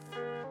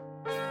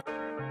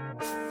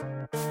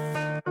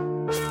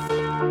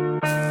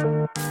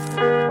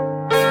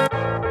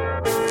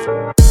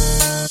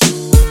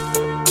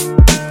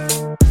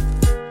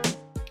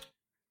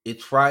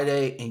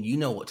Friday, and you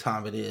know what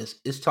time it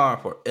is. It's time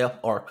for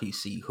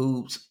FRPC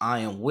Hoops. I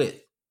am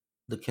with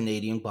the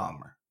Canadian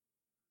Bomber,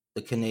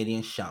 the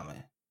Canadian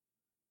Shaman,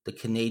 the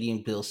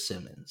Canadian Bill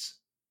Simmons,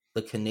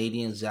 the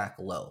Canadian Zach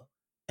Lowe,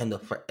 and the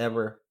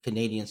forever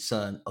Canadian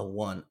son of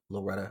one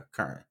Loretta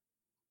Curran.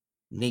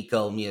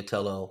 Nico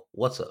Miatello,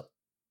 what's up?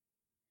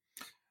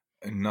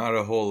 Not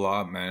a whole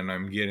lot, man.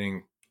 I'm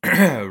getting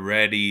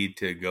ready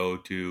to go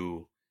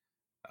to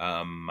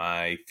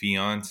my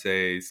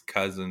fiance's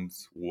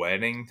cousin's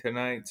wedding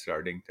tonight,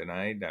 starting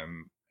tonight.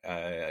 I'm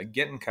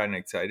getting kind of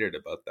excited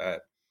about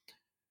that.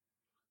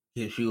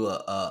 Gives you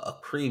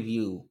a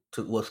preview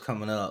to what's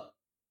coming up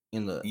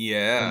in the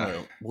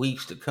Yeah,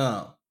 weeks to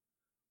come.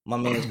 My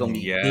man's gonna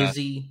be yeah,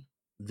 busy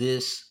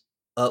this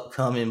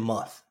upcoming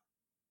month.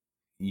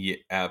 yeah,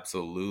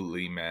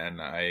 absolutely, man.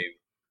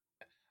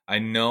 I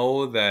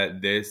know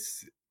that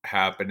this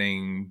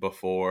happening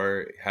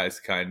before has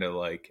kind of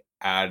like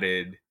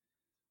added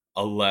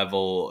a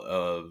level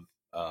of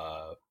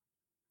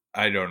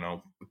I don't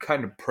know,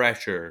 kind of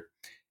pressure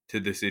to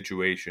the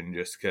situation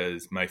just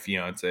because my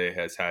fiance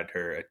has had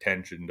her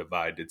attention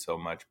divided so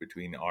much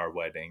between our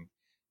wedding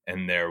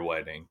and their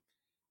wedding.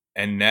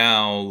 And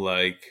now,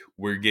 like,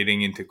 we're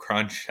getting into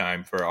crunch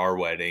time for our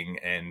wedding,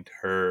 and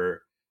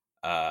her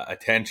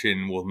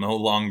attention will no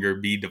longer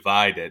be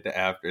divided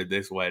after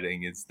this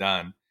wedding is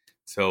done.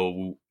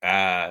 So,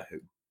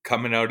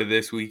 coming out of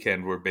this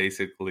weekend, we're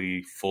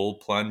basically full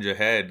plunge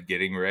ahead,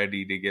 getting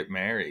ready to get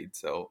married.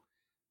 So,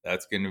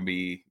 that's going to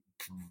be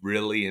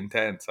really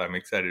intense. I'm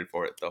excited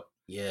for it, though.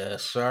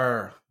 Yes,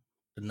 sir.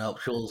 The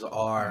nuptials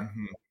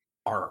Hmm.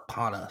 are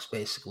upon us,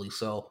 basically.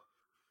 So,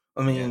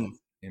 I Yes, mean,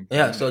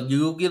 yeah. So imminent.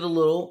 you'll get a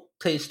little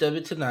taste of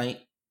it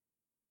tonight,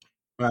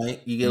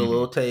 right? You get a Hmm.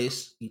 little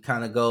taste. You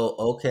kind of go,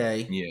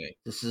 okay, Yeah.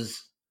 this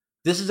is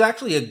this is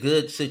actually a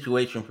good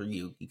situation for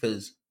you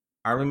because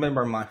I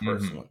remember my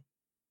first Hmm. one.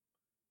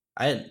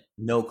 I had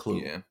no clue,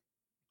 Yeah.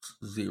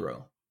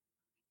 zero,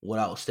 what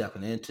I was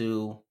stepping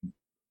into,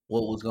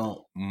 what was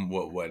going.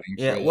 What weddings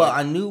Yeah, are well, like.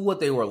 I knew what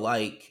they were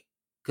like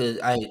because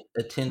I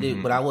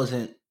attended, but I Hmm.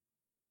 wasn't.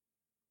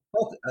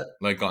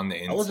 Like on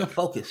the I wasn't inside.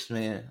 focused,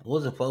 man. I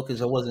wasn't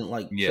focused. I wasn't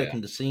like Yeah.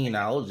 checking the scene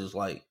out. I was just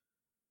like,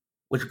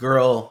 which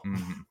girl,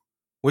 Mhm.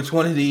 which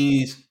one of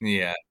these,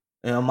 Yeah.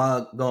 and am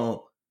I gonna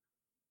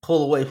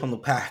pull away from the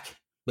pack,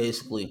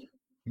 basically?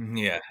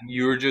 Yeah.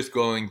 You were just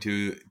going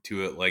to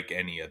it like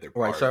any other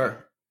Right, party.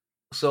 sir.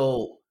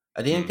 So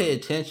I didn't pay Mhm.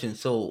 attention.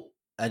 So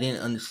I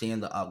didn't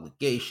understand the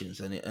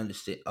obligations. I didn't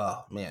understand.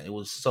 Oh man, it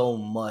was so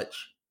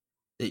much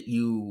that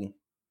you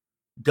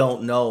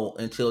don't know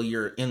until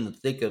you're in the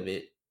thick of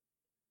it.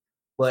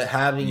 But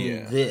having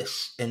Yeah.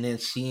 this and then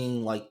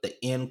seeing like the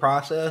end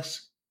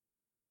process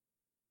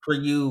for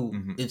you,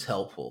 Mhm. it's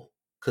helpful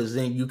because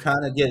then you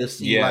kind of get to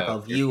see like Yeah, a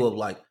for view of sure.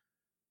 like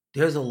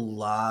there's a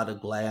lot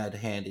of glad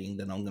handing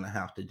that I'm gonna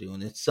have to do,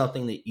 and it's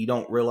something that you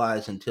don't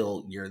realize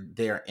until you're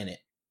there in it.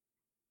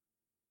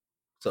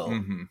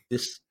 So Mhm.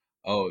 this,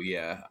 Oh,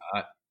 yeah.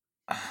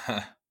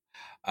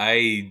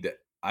 I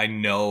I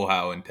know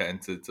how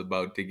intense it's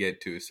about to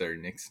get to a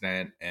certain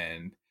extent,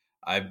 and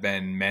I've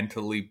been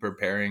mentally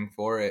preparing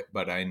for it,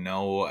 but I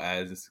know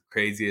as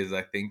crazy as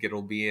I think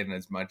it'll be and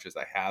as much as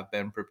I have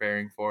been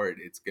preparing for it,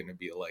 it's going to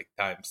be like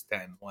times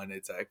 10 when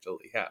it's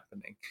actually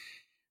happening.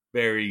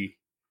 Very,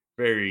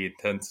 very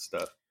intense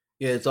stuff.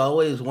 yeah, it's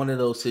always one of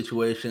those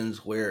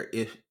situations where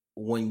if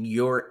when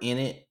you're in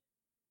it,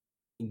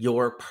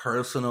 your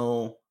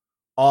personal,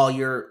 all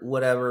your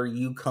whatever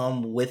you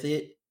come with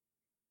it.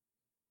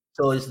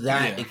 So it's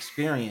that Yeah.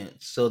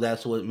 experience. So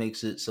that's what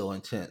makes it so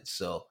intense.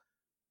 So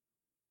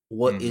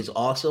what is Hmm.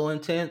 also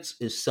intense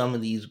is some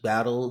of these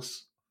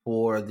battles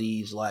for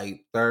these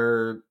like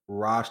third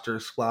roster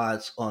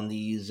spots on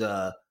these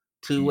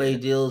two-way Yeah.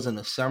 deals in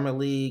the summer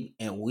league,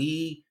 and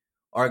we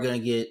are going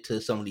to get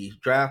to some of these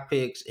draft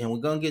picks, and we're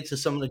going to get to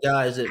some of the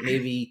guys that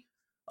maybe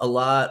a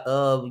lot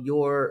of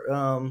your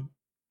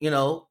you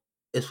know,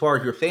 as far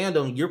as your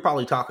fandom, you're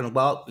probably talking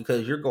about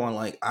because you're going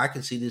like, I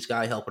can see this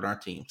guy helping our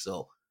team.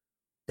 So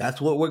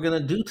that's what we're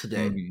going to do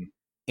today. Hmm.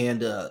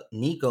 And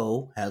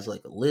Nico has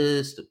like a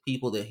list of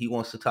people that he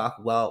wants to talk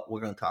about.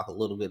 We're going to talk a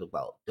little bit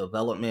about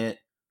development,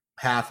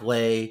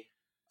 pathway,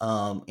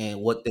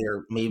 and what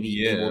they're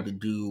maybe able Yeah. to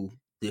do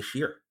this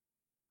year.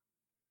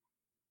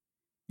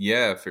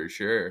 Yeah, for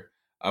sure.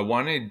 I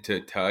wanted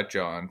to touch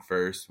on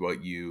first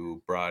what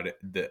you brought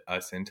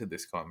us into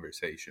this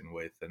conversation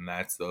with, and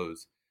that's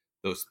those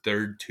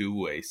third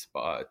two-way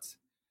spots.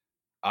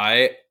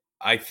 I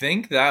I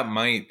think that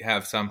might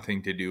have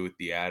something to do with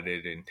the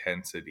added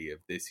intensity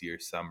of this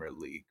year's summer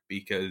league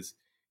because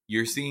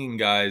you're seeing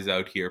guys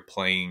out here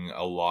playing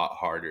a lot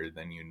harder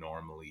than you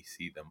normally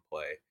see them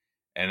play.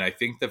 And I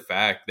think the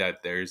fact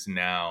that there's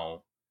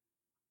now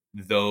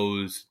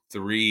those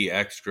three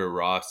extra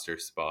roster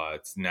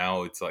spots,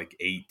 now it's like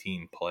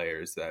 18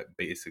 players that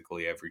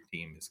basically every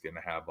team is going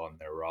to have on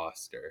their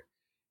roster.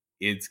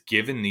 It's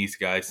given these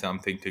guys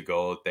something to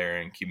go out there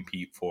and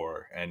compete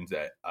for and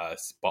a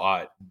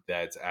spot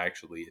that's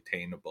actually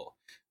attainable.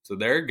 So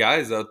there are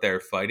guys out there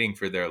fighting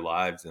for their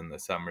lives in the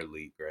summer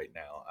league right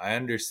now. I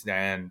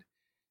understand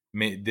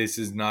this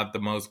is not the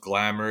most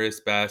glamorous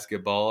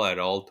basketball at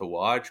all to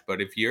watch,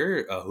 but if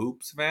you're a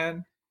hoops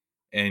fan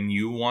and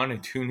you want to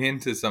tune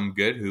into some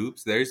good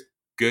hoops, there's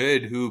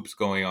good hoops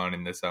going on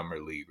in the summer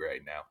league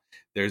right now.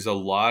 There's a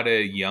lot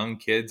of young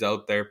kids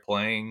out there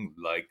playing,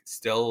 like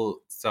still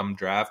some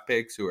draft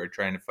picks who are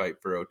trying to fight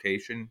for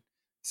rotation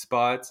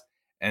spots.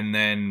 And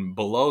then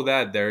below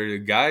that, there are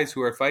guys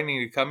who are fighting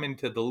to come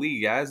into the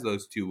league as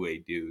those two-way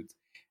dudes.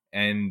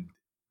 And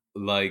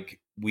like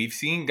we've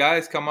seen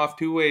guys come off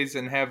two ways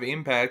and have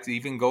impacts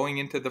even going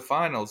into the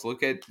finals.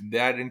 Look at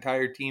that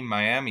entire team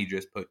Miami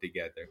just put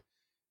together.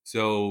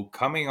 So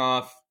coming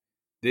off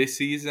this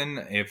season,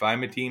 if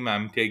I'm a team,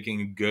 I'm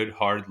taking a good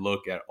hard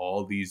look at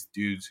all these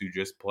dudes who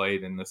just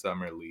played in the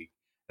summer league,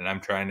 and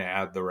I'm trying to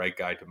add the right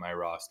guy to my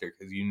roster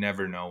because you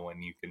never know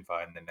when you can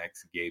find the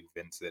next Gabe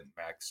Vincent,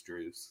 Max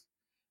Strus,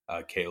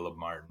 Caleb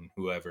Martin,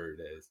 whoever it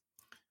is.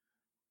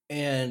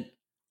 And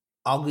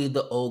I'll be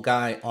the old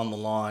guy on the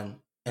lawn.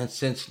 And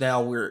since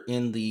now we're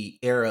in the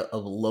era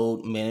of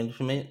load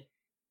management,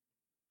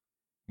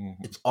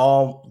 Mm-hmm. it's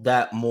all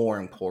that more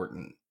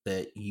important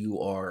that you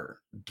are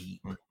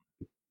deep.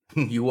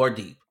 You are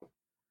deep.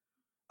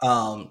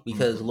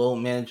 Because Mm-hmm. load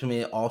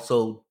management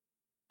also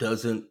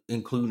doesn't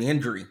include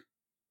injury.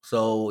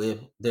 So if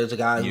there's a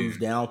guy Yeah. who's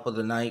down for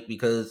the night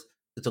because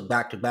it's a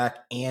back to back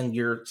and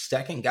your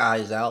second guy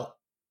is out,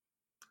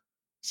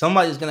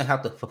 somebody's going to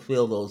have to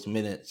fulfill those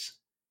minutes.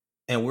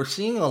 And we're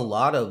seeing a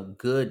lot of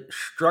good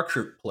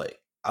structured play,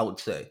 I would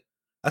say.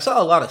 I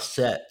saw a lot of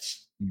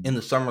sets in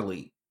the summer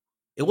league.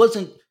 It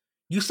wasn't,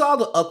 you saw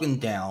the up and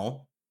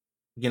down,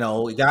 it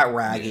got Yeah.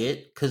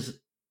 ragged because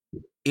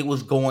it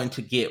was going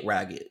to get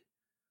ragged.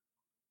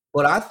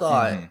 But I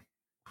thought Mm-hmm.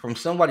 from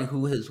somebody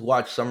who has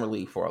watched summer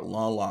league for a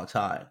long, long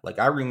time, like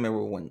I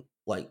remember when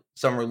like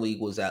summer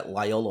league was at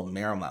Loyola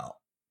Marymount.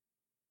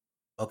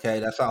 Okay,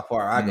 that's how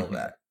far I go Mm-hmm.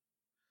 back.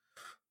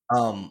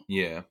 Um,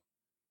 Yeah.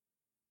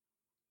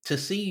 to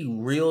see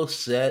real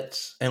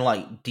sets and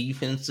like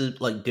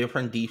defenses, like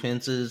different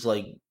defenses,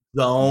 like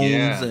zones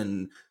Yeah.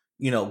 and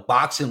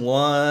boxing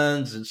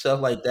ones and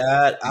stuff like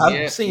that. I've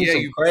Yeah, seen yeah,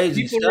 some you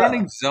crazy people stuff.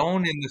 running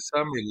zone in the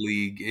summer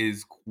league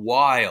is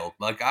wild.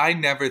 Like I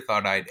never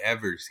thought I'd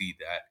ever see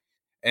that.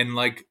 And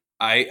like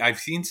I've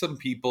seen some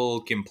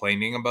people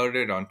complaining about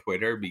it on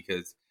Twitter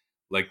because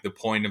like the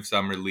point of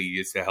summer league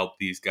is to help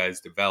these guys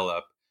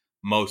develop.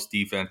 Most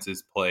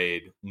defenses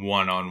played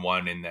one on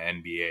one in the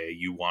NBA.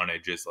 You want to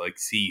just like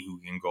see who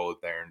can go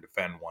out there and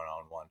defend one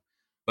on one.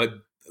 But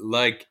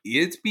like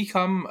it's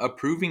become a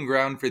proving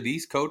ground for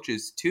these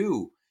coaches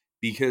too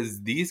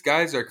because these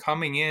guys are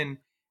coming in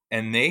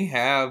and they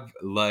have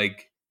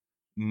like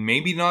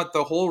maybe not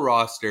the whole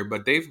roster,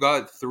 but they've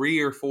got 3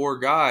 or 4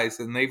 guys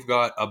and they've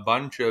got a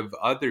bunch of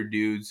other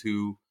dudes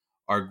who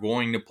are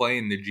going to play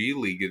in the G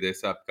League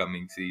this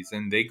upcoming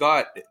season. They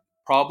got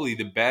probably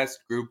the best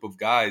group of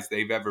guys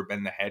they've ever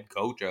been the head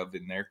coach of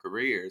in their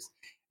careers,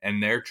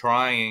 and they're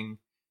trying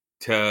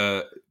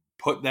to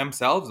put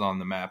themselves on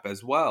the map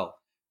as well.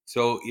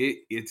 So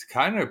it's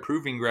kind of a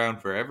proving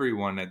ground for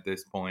everyone at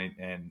this point,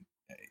 and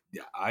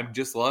I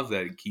just love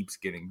that it keeps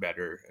getting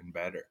better and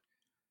better.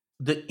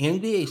 The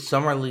NBA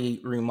summer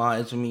league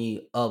reminds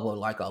me of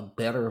a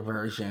better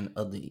version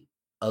of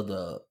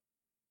the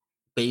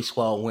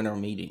baseball winter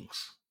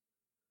meetings.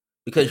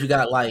 Because you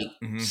got like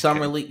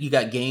summer Okay. league, you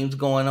got games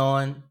going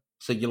on,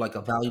 so you're like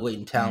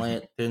evaluating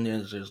talent. Hmm. Then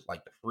there's just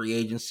like the free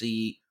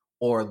agency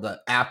or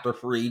the after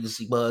free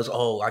agency buzz.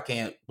 Oh, I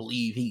can't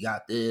believe he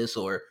got this,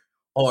 or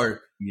do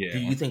Yeah.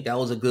 you think that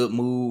was a good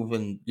move?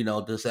 And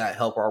does that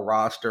help our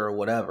roster or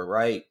whatever,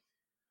 right?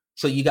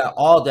 So you got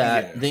all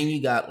that. Yeah. Then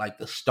you got like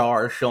the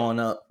stars showing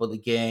up for the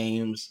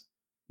games.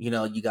 You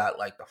got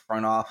like the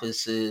front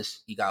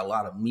offices. You got a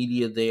lot of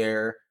media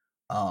there.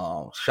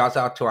 Shouts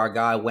out to our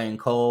guy Wayne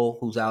Cole,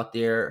 who's out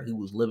there. He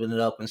was living it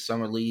up in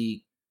summer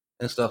league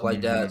and stuff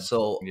like that. Hmm.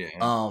 So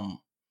Yeah.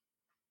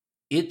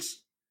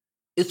 it's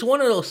it's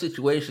one of those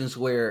situations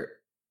where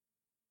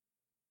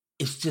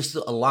it's just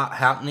a lot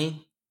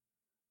happening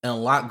and a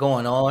lot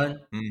going on.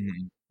 Hmm.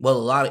 Well, a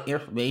lot of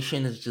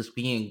information is just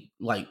being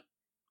like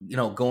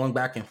going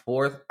back and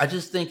forth. I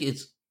just think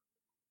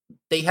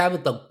they have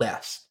it the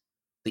best.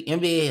 The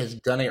NBA has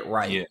done it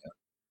right. Yeah.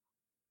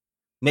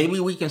 Maybe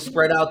we can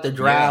spread out the Yeah.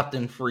 draft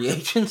and free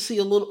agency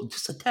a little,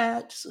 just a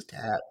tad.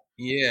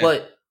 Yeah.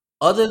 But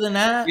other than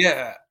that,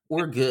 Yeah.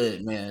 we're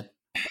good, man.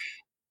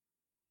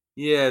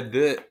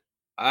 Yeah.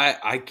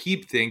 I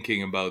keep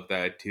thinking about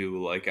that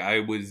too. Like I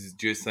was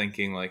just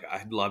thinking like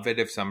I'd love it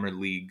if summer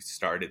league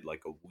started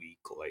like a week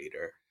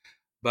later.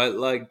 But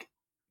like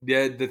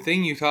the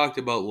thing you talked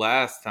about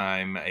last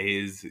time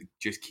is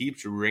just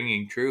keeps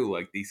ringing true.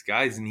 Like these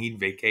guys need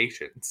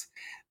vacations.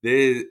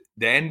 The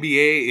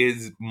NBA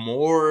is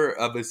more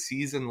of a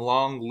season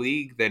long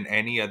league than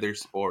any other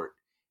sport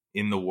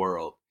in the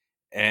world.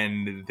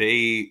 And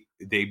they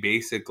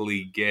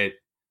basically get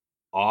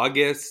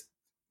August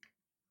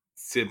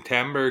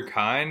September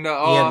kind of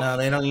Yeah, no, off,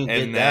 they don't even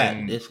and get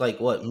that. then It's like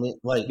what,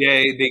 like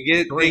they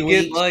three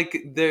get weeks? like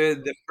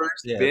the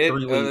first Yeah, bit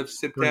 3 weeks. of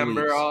 3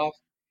 weeks. September off.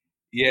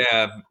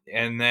 Yeah,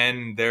 and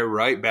then they're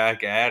right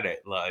back at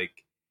it.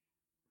 Like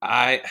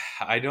I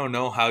I don't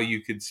know how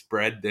you could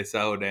spread this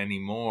out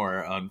anymore,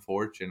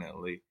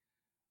 unfortunately.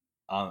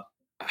 Uh,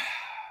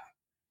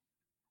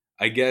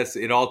 I guess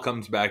it all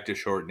comes back to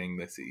shortening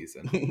the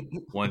season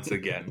once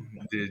again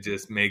to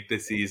just make the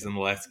season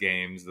less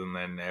games, and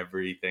then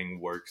everything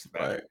works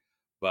Right. better.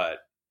 But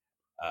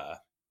uh,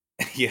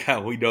 yeah,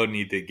 we don't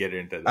need to get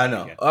into I that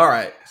know. again. All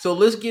right. So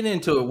let's get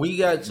into it. We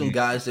got some Mm,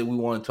 guys that we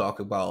want to talk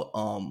about.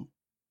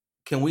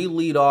 Can we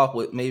lead off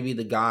with maybe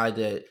the guy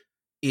that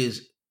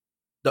is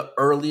the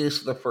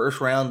earliest, the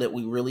first round that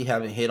we really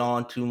haven't hit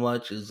on too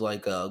much is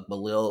like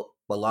Bilal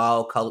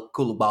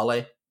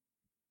Coulibaly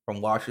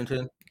from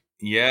Washington.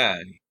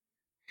 Yeah,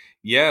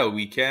 yeah,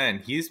 we can.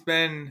 He's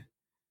been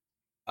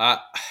uh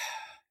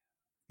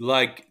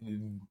like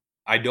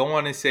I don't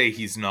want to say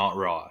he's not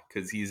raw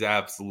because he's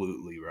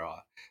absolutely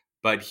raw,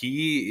 but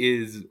he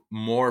is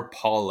more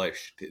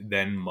polished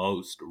than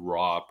most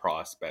raw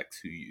prospects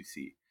who you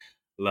see.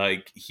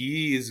 Like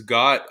he's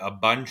got a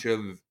bunch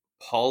of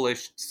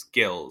polished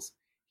skills.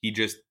 He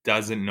just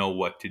doesn't know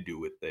what to do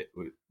with it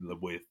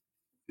with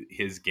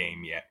his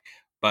game yet.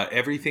 But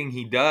everything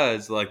he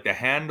does, like the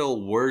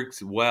handle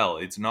works well.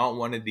 It's not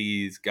one of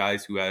these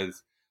guys who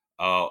has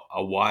a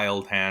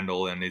wild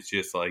handle and it's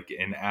just like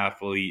an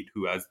athlete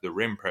who has the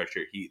rim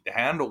pressure. The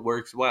handle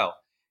works well.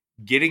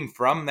 Getting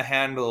from the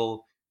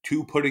handle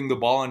to putting the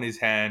ball in his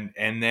hand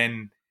and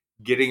then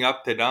getting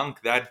up to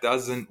dunk, that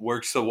doesn't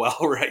work so well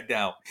right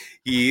now.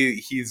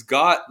 He's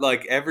got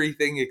like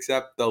everything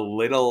except the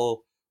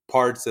little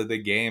parts of the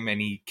game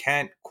and he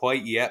can't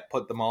quite yet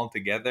put them all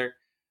together.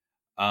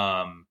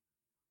 Um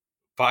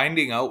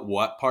Finding out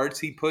what parts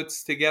he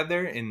puts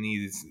together in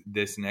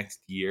this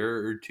next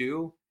year or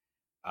two,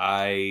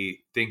 I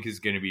think is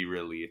going to be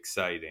really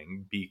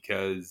exciting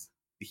because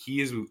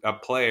he is a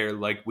player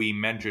like we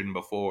mentioned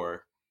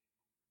before.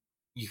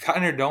 You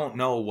kind of don't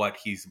know what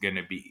he's going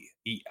to be.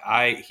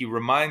 He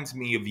reminds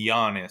me of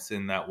Giannis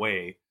in that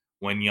way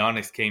when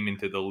Giannis came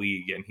into the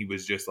league and he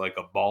was just like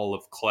a ball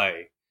of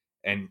clay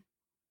and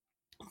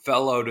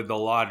fell out of the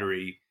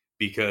lottery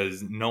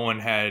because no one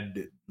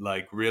had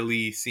like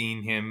really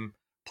seen him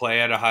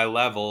play at a high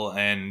level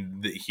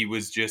and he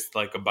was just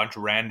like a bunch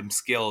of random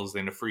skills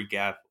and a freak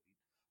athlete.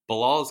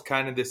 Bilal's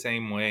kind of the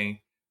same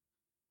way,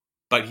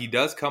 but he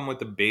does come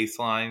with a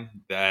baseline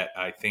that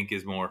I think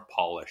is more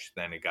polished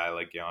than a guy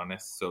like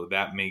Giannis. So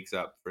that makes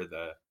up for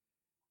the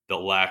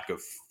lack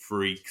of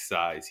freak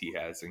size he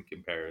has in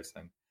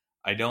comparison.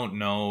 I don't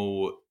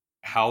know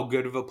how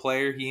good of a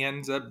player he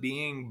ends up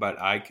being, but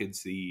I could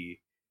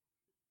see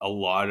a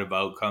lot of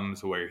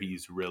outcomes where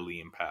he's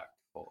really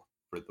impactful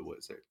for the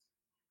Wizards.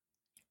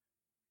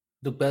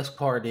 The best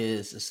part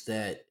is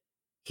that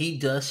he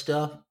does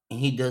stuff and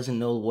he doesn't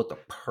know what the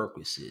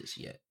purpose is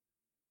yet.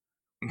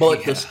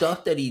 But the Yeah,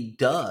 stuff that he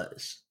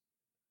does,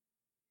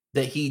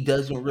 that he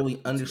doesn't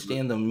really it's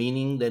understand the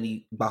meaning that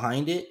he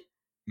behind it,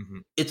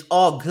 mhm. it's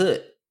all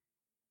good.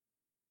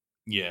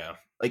 Yeah.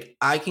 Like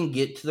I can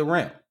get to the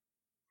rim.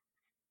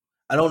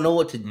 I don't know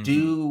what to Hmm.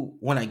 do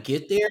when I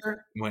get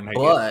there, When I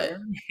get but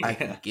there, I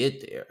can yeah.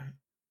 get there.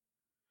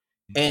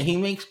 And he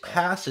makes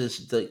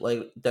passes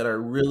that are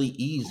really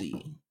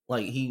easy.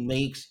 Like he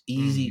makes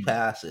easy Hmm.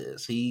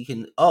 passes. He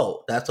can,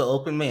 that's an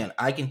open man.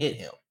 I can hit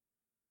him.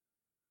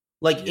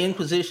 Like in Yeah.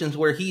 positions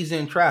where he's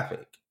in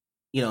traffic.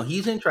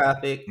 He's in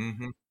traffic.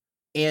 Hmm.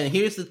 And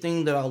here's the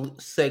thing that I'll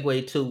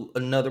segue to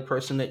another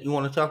person that you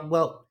want to talk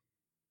about.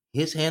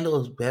 His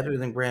handle is better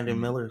than Brandon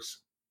Hmm. Miller's.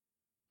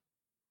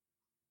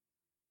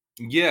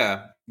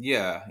 Yeah,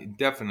 yeah, it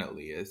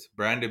definitely is.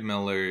 Brandon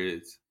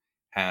Miller's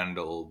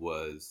handle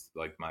was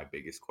like my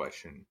biggest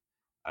question,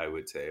 I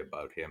would say,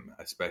 about him,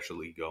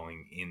 especially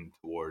going in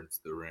towards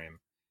the rim.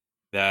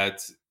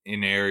 That's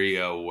an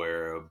area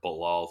where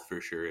Bilal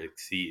for sure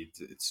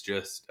exceeds. It's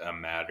just a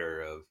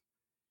matter of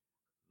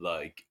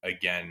like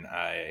again,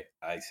 I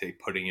say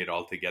putting it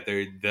all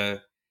together.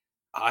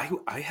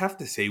 I have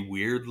to say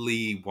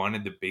weirdly one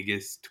of the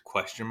biggest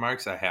question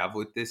marks I have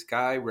with this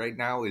guy right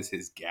now is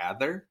his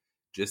gather.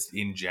 Just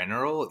in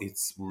general,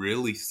 it's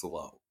really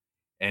slow.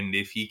 And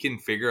if he can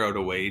figure out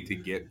a way to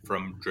get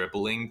from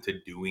dribbling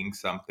to doing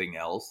something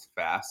else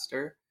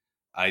faster,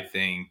 I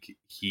think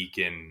he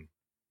can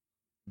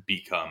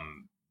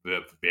become a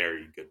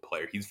very good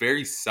player. He's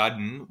very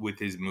sudden with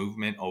his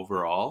movement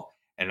overall.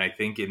 And I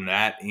think in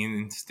that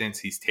instance,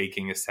 he's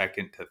taking a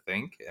second to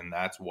think. And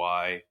that's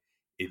why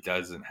it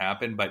doesn't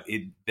happen. But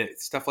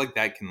stuff like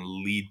that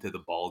can lead to the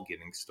ball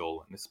getting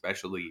stolen,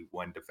 especially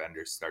when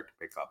defenders start to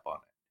pick up on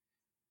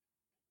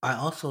I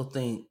also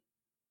think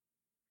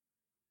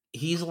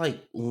he's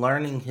like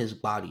learning his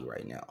body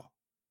right now.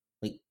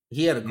 Like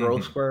he had a it.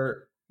 growth Hmm.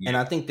 spurt, and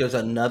I Yeah. think there's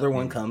another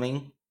one Hmm.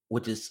 coming,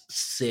 which is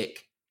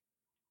sick.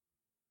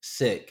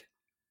 Sick.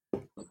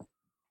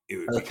 It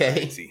would be Okay.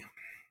 crazy.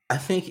 I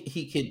think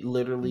he could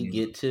literally Hmm.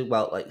 get to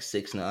about like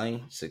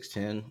 6'9",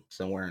 6'10",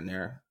 somewhere in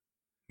there.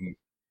 Mm,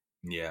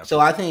 yeah. So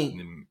I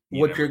think You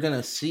what never. you're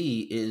gonna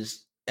see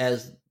is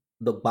as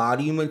the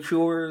body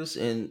matures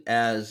and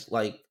as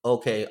like,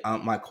 okay,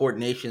 my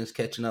coordination is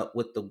catching up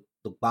with the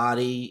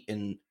body,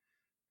 and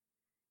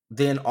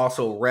then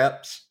also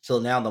reps. So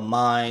now the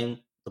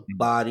mind, the Mm,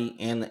 body,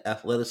 and the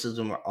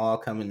athleticism are all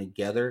coming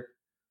together.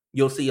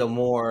 You'll see a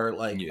more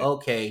like, yeah.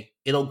 okay,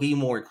 it'll be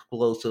more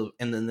explosive,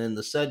 and then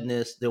the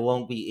suddenness, there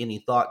won't be any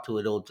thought to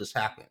it. It'll just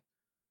happen.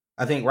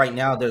 I think right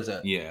now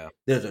Yeah.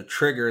 there's a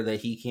trigger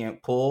that he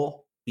can't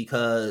pull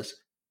because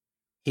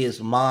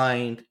his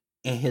mind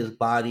and his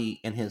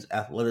body and his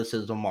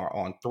athleticism are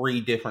on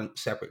three different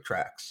separate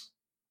tracks.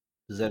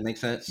 Does that make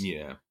sense?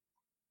 Yeah.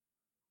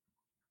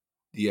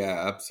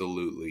 Yeah.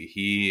 Absolutely.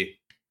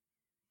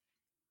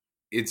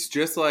 It's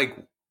just like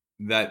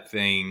that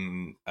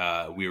thing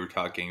we were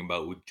talking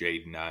about with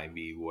Jaden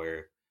Ivey,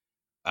 where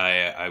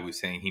I was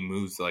saying he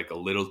moves like a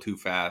little too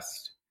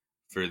fast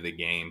for the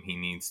game. He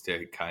needs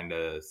to kind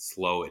of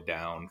slow it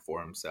down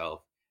for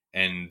himself,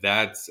 and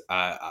that's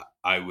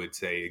I would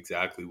say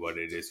exactly what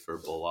it is for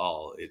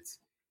Bilal. It's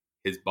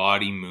his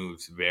body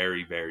moves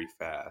very very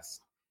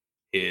fast.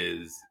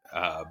 His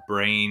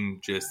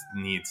brain just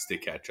needs to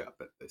catch up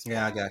at this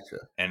Yeah, I point,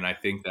 gotcha. and I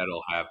think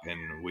that'll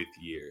happen with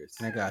years.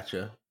 I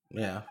gotcha.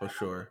 Yeah, for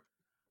sure.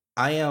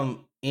 I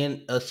am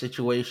in a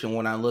situation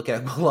when I look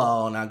at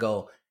Bilal and I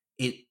go,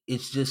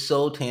 it's just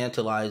so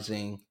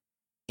tantalizing,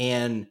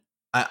 and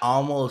I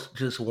almost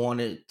just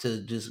wanted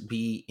to just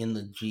be in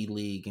the G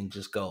League and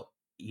just go,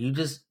 you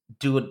just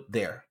do it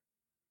there.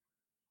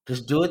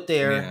 Just do it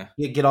there. Yeah,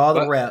 Get all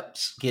the but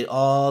reps. Get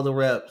all the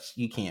reps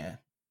you can.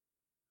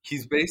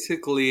 he's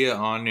basically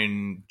on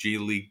an G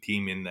League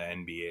team in the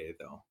NBA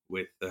though,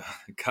 with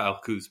Kyle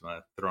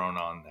Kuzma thrown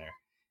on there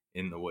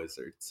in the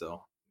Wizards.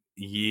 So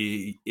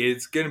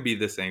it's gonna be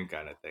the same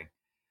kind of thing.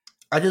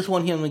 I just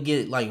want him to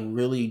get like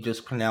really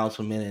just pronounced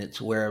minutes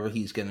wherever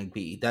he's going to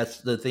be.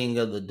 That's the thing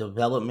of the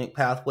development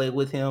pathway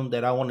with him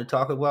that I want to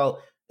talk about.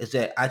 Is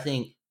that I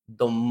think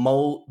the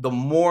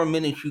more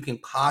minutes you can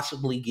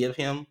possibly give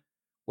him,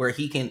 where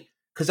he can,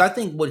 because I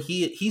think what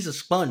he's a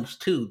sponge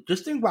too.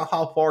 Just think about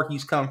how far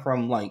he's come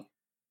from. Like,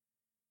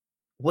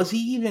 was he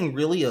even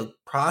really a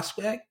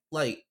prospect?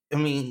 Like, I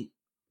mean,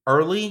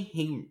 early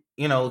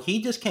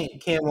he just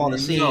came on the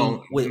No,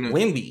 scene with no,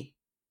 Wimby.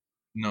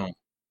 no.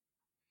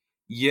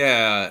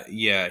 Yeah,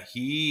 yeah.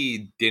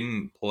 He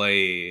didn't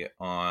play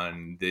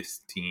on this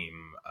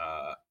team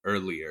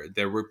earlier.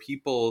 There were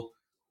people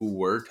who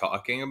were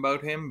talking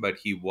about him, but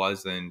he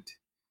wasn't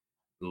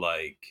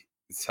like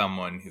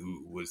someone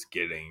who was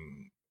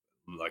getting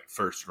like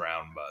first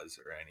round buzz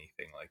or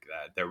anything like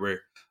that. There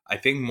were, I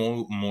think,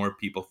 more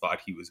people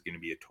thought he was going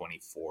to be a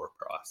 24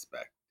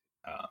 prospect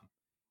um,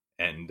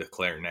 and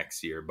declare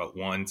next year. But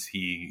once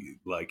he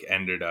like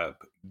ended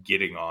up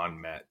getting on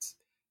Mets,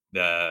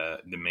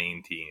 the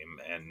main team,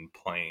 and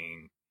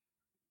playing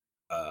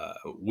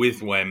with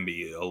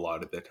Wemby a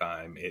lot of the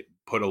time, it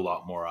put a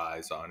lot more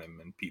eyes on him,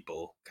 and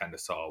people kind of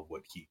saw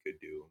what he could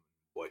do,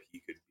 what he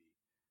could be.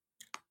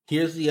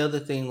 Here's the other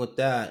thing with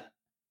that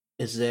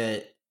is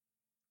that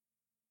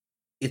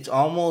it's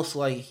almost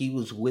like he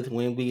was with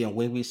Wimby, and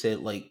Wimby said,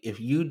 like, if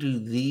you do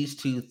these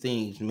two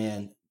things,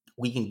 man,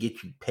 we can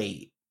get you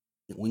paid.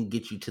 We can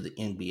get you to the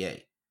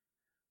NBA.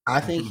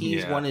 I think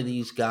he's Yeah, one of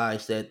these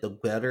guys that the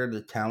better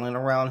the talent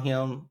around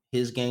him,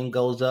 his game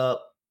goes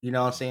up. You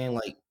know what I'm saying?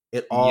 Like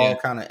it yeah. all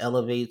kind of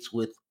elevates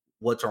with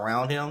what's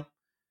around him.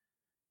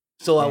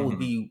 So I would Hmm.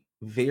 be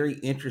very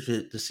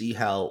interested to see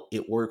how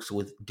it works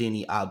with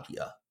Denny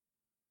Abdia,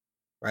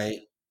 right?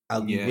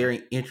 I'd be Yeah.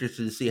 very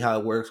interested to see how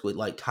it works with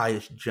like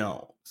Tyus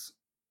Jones.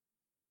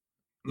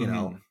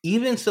 Hmm.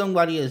 Even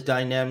somebody as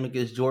dynamic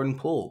as Jordan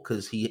Poole,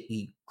 because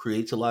he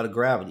creates a lot of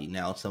gravity.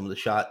 Now, some of the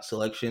shot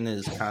selection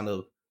is kind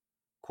of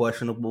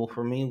questionable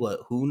for me,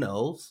 but who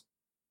knows?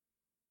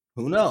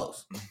 Who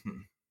knows?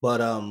 Hmm.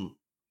 But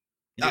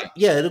Yeah.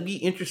 yeah, it'll be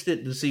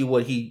interesting to see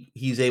what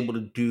he's able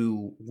to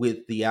do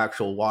with the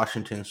actual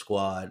Washington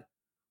squad.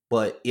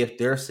 But if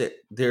there's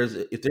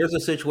a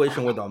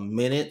situation where the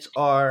minutes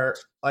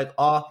are like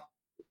off,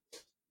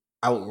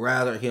 I would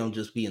rather him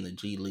just be in the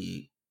G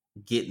League,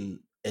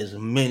 getting as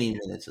many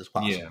minutes as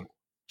Yeah. possible.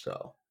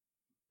 So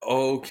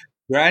Okay.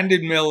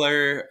 Brandon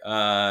Miller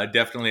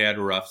definitely had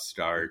a rough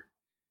start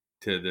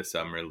to the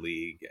summer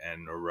league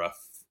and a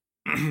rough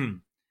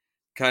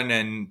kind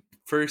of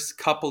first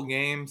couple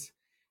games.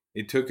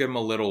 It took him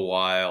a little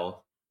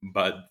while,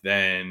 but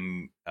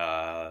then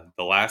the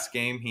last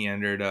game he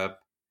ended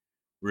up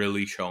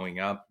really showing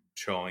out.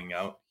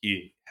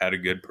 He had a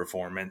good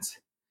performance.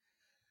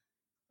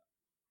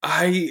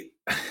 I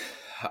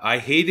I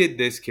hated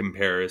this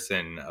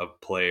comparison of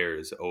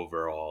players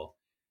overall.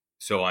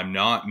 So I'm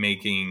not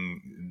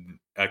making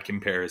a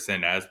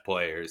comparison as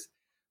players,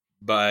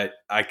 but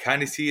I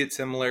kind of see it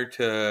similar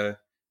to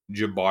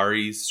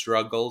Jabari's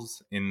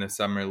struggles in the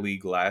summer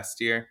league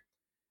last year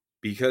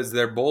because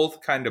they're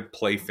both kind of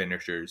play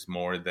finishers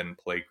more than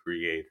play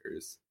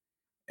creators.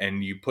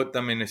 And you put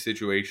them in a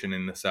situation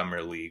in the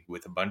summer league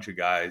with a bunch of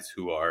guys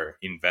who are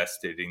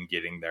invested in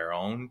getting their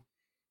own.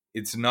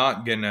 it's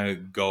not gonna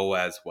go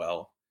as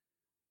well.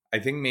 I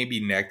think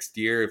maybe next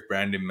year, if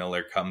Brandon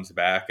Miller comes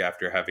back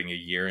after having a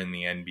year in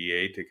the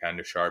NBA to kind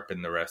of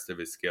sharpen the rest of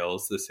his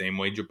skills, the same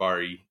way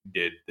Jabari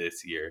did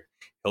this year,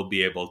 he'll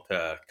be able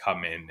to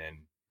come in and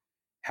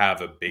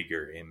have a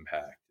bigger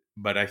impact.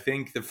 But I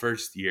think the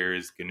first year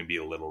is going to be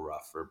a little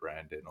rough for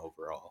Brandon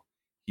overall.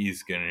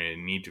 He's going to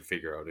need to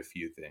figure out a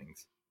few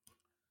things.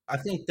 I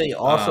think they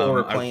also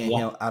are I playing want,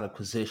 him out of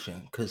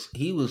position because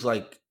he was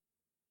like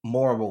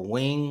more of a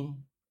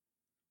wing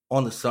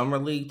on the summer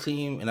league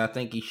team, and I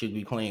think he should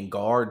be playing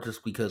guard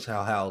just because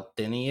how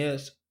thin he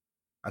is.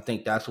 I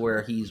think that's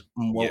where he's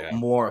yeah,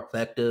 more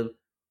effective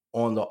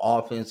on the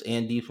offense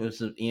and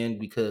defensive end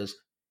because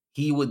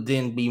he would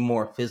then be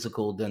more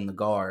physical than the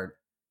guard,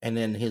 and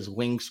then his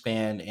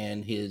wingspan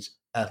and his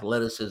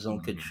athleticism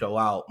could mhm. show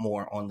out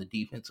more on the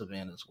defensive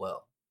end as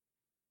well.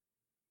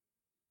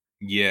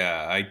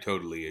 Yeah, I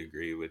totally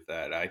agree with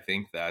that. I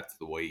think that's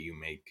the way you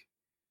make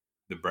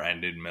the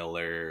Brandon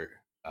Miller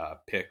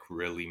pick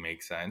really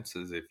make sense,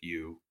 is if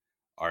you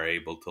are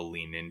able to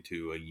lean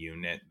into a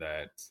unit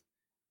that's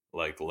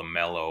like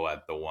LaMelo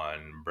at the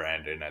one,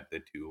 Brandon at the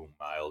two,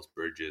 Miles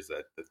Bridges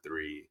at the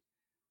three.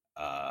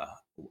 Uh,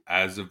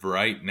 as of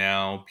right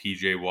now,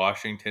 PJ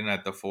Washington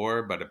at the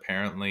four, but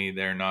apparently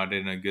they're not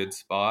in a good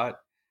spot.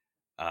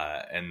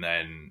 And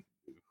then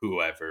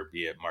whoever,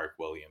 be it Mark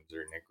Williams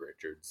or Nick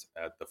Richards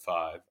at the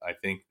five. I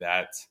think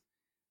that's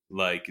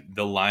like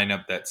the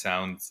lineup that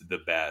sounds the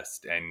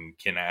best and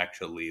can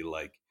actually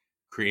like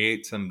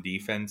create some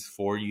defense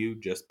for you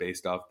just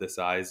based off the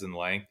size and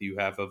length you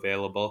have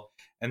available.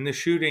 And the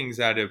shooting's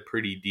at a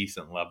pretty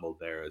decent level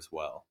there as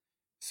well.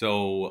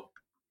 So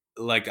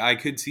like I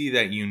could see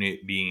that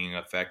unit being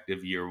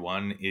effective year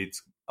one.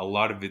 It's a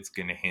lot of it's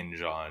going to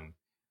hinge on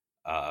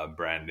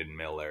Brandon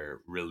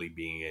Miller really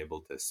being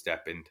able to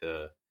step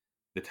into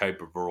the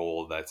type of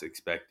role that's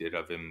expected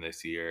of him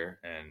this year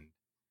and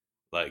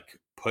like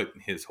put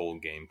his whole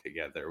game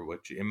together,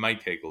 which it might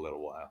take a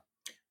little while.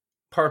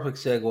 Perfect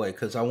segue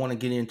because I want to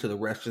get into the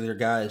rest of their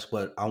guys,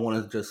 but I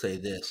want to just say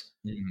this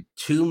Mhm.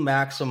 to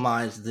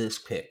maximize this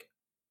pick.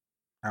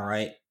 All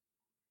right,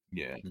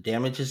 Yeah. the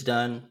damage is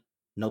done,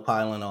 no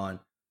piling on.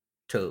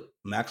 To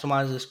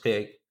maximize this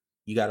pick,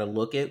 you got to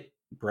look at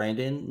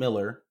Brandon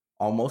Miller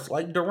almost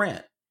like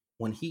Durant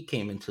when he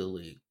came into the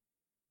league.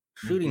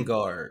 Shooting Hmm.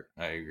 guard.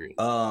 I agree.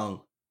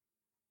 Um,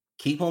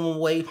 keep him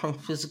away from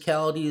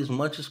physicality as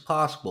much as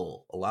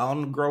possible. Allow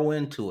him to grow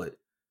into it.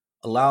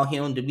 Allow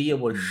him to be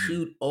able to Hmm.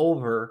 shoot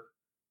over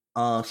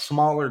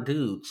smaller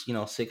dudes,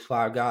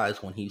 6'5"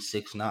 guys when he's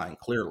 6'9",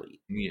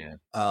 clearly. Yeah.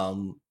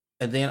 Um,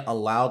 and then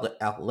allow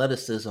the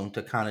athleticism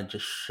to kind of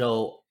just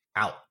show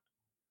out.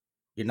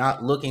 You're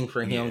not looking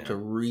for him Yeah. to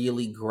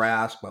really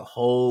grasp a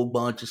whole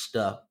bunch of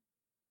stuff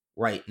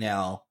right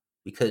now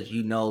because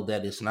you know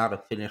that it's not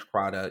a finished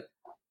product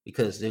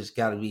because there's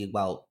got to be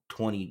about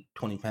 20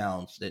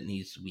 pounds that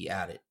needs to be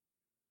added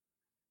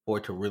for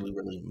it to really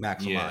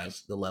Yeah.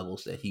 maximize the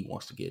levels that he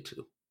wants to get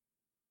to.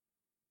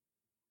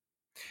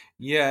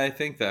 Yeah, I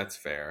think that's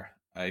fair.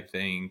 I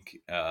think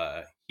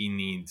he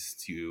needs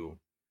to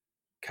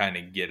kind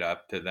of get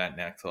up to that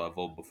next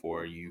level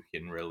before you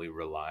can really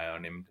rely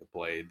on him to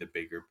play the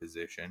bigger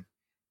position.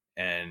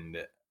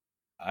 And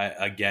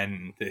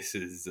again, this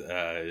is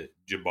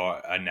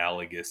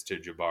analogous to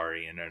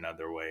Jabari in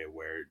another way,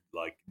 where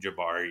like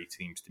Jabari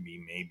seems to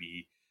be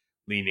maybe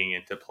leaning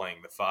into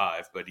playing the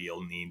five, but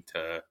he'll need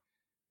to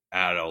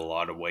add a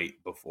lot of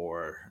weight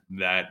before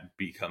that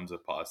becomes a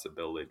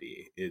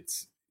possibility.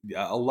 It's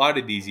a lot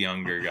of these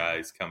younger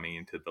guys coming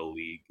into the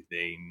league,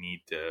 they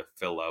need to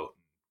fill out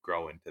and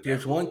grow into that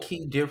There's one role.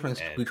 key difference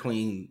And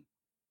between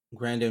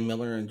Brandon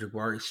Miller and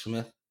Jabari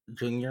Smith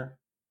Jr.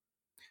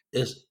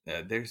 is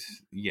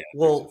there's a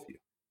well few,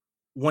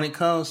 when it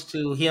comes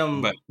to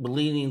but him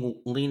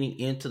leaning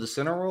into the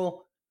center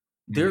role,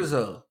 there's mm,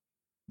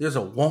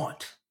 a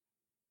want.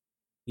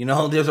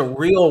 There's a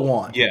real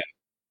want. yeah,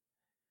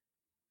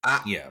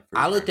 I yeah, for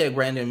I looked sure. at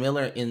Brandon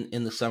Miller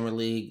in the summer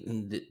league,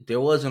 and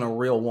there wasn't a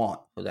real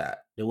want for that.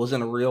 There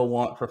wasn't a real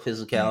want for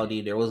Mm,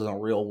 physicality. There wasn't a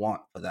real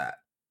want for that,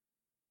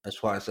 as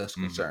far as that's hmm.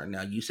 concerned.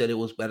 Now, you said it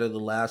was better the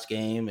last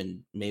game,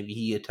 and maybe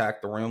he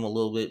attacked the rim a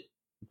little bit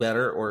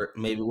better, or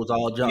maybe it was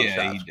all jump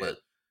Yeah, he shots. did. But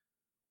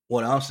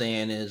what I'm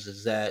saying is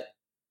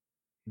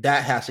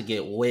that has to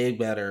get way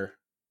better,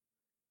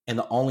 and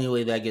the only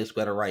way that gets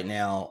better right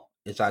now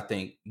is I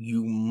think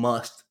you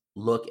must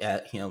look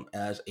at him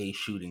as a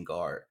shooting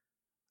guard.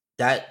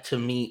 That to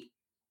me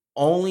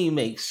only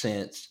makes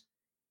sense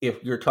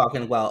if you're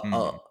talking about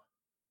Hmm.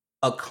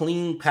 a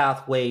clean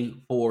pathway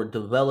for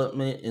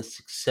development and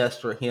success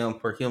for him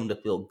to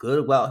feel good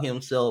about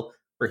himself,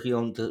 for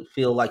him to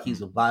feel like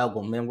he's a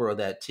viable member of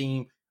that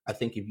team. I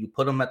think if you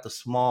put him at the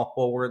small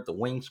forward, the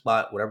wing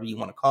spot, whatever you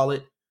want to call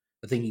it,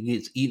 I think he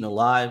gets eaten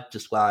alive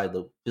just by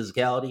the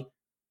physicality.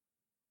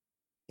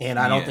 And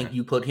I don't think Yeah.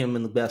 you put him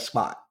in the best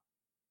spot.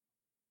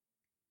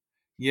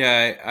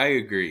 Yeah, I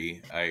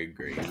agree. I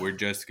agree. We're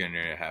just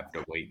gonna have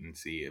to wait and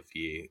see if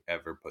he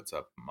ever puts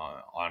up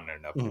on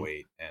enough Mhm.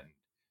 weight and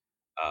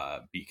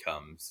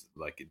becomes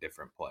like a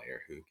different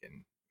player who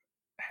can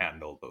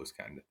handle those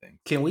kind of things.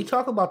 Can we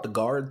talk about the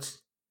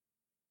guards?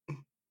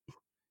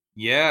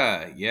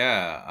 Yeah,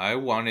 yeah. I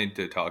wanted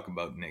to talk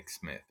about Nick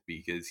Smith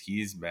because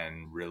he's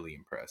been really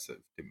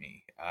impressive to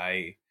me.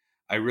 I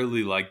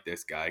really like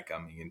this guy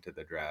coming into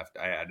the draft.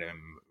 I had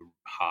him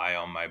high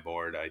on my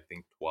board, I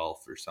think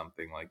 12th or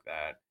something like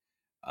that.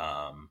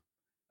 Um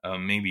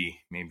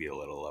maybe a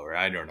little lower.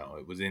 I don't know.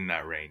 It was in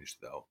that range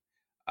though.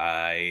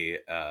 I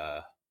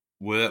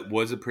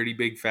was a pretty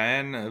big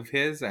fan of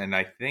his, and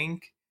I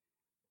think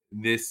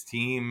this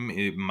team,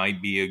 it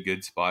might be a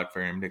good spot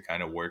for him to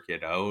kind of work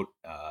it out.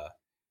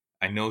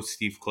 I know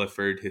Steve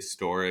Clifford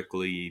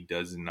historically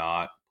does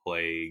not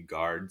play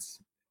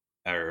guards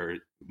or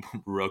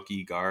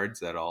rookie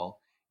guards at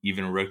all.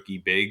 Even rookie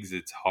bigs,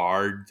 it's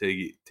hard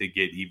to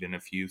get even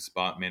a few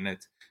spot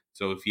minutes.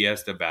 So if he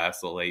has to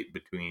vacillate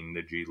between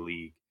the G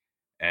League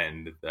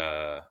and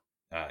the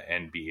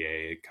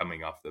NBA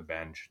coming off the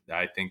bench,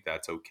 I think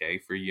that's okay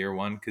for year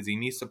one because he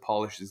needs to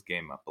polish his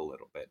game up a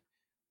little bit.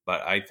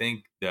 But I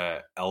think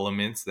the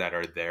elements that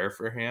are there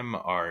for him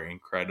are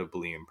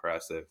incredibly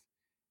impressive,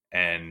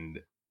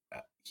 and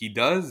he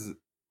does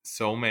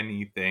so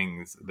many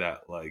things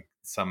that like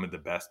some of the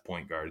best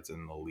point guards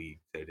in the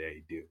league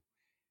today do,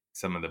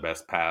 some of the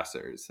best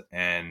passers,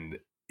 and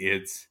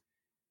it's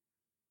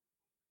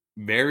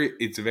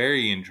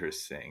very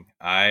interesting.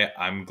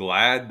 I'm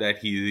glad that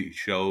he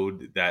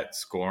showed that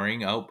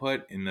scoring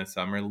output in the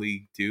summer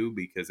league too,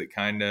 because it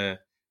kind of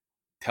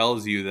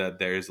tells you that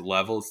there's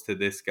levels to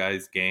this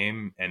guy's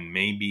game, and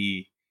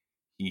maybe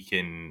he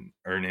can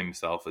earn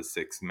himself a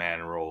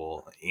six-man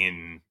role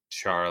in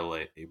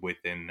Charlotte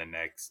within the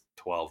next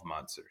 12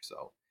 months or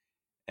so.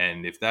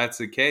 And if that's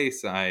the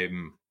case,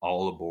 I'm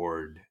all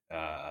aboard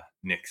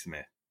Nick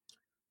Smith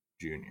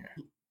Jr.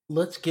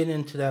 Let's get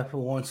into that for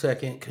 1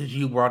 second because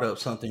you brought up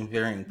something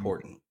very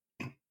important.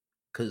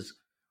 Because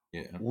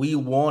Yeah. we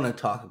want to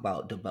talk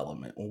about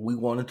development. We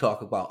want to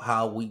talk about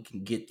how we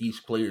can get these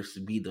players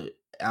to be the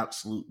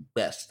absolute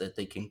best that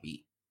they can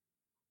be.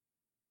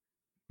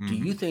 Do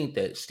you Hmm. think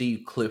that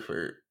Steve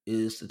Clifford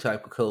is the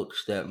type of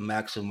coach that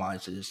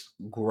maximizes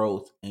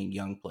growth in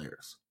young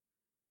players?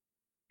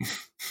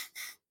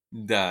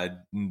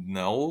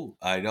 No,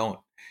 I don't.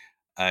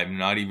 I'm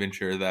not even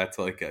sure that's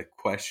like a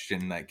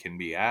question that can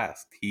be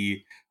asked.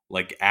 He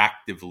like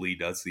actively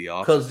does the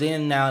Because opposite.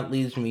 then now it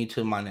leads me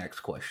to my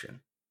next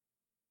question.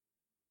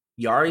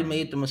 You already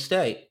made Hmm. the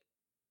mistake.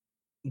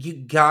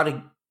 You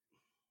gotta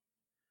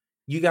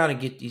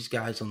get these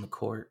guys on the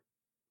court.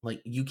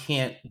 Like you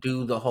can't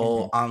do the Hmm.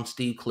 whole I'm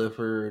Steve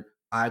Clifford,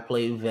 I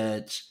play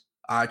vets,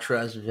 I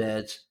trust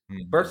vets.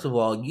 Hmm. First of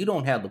all, you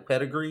don't have the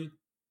pedigree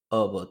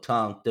of a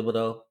Tom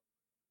Thibodeau,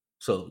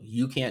 so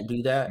you can't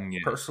do that Yeah.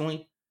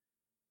 personally.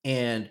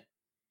 And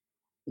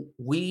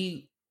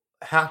we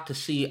have to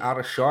see out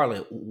of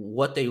Charlotte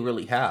what they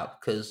really have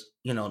because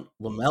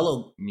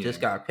Lamelo just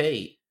Yeah. got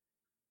paid.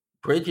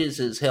 Bridges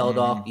is held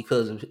off Hmm.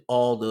 because of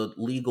all the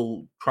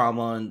legal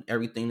trauma and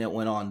everything that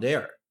went on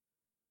there.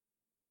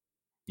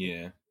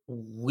 Yeah.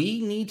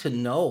 We need to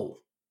know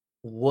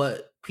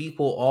what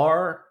people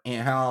are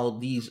and how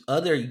these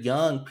other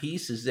young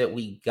pieces that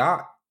we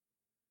got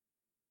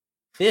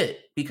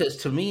fit. Because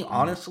to me, Hmm.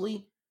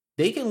 honestly,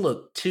 they can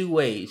look two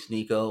ways,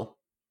 Nico.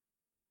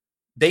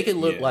 They can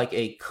look Yeah. like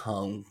a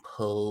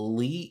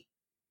complete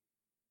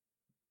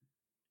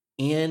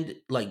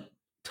end, like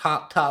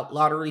top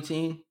lottery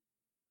team.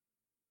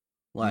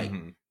 Like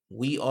Hmm.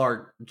 we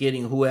are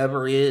getting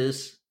whoever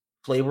is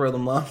flavor of the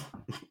month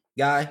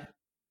guy,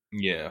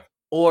 Yeah.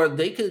 or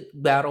they could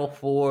battle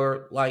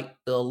for like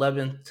the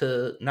 11th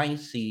to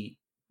ninth seed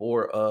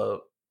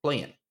for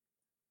playing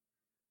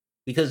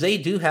because they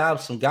do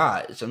have some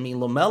guys. I mean,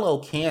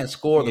 Lamelo can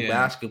score the Yeah.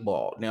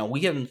 basketball. Now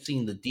we haven't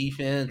seen the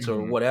defense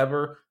or Hmm.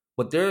 whatever,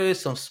 but there is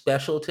some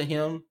special to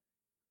him.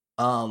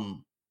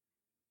 Um,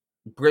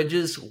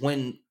 Bridges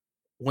when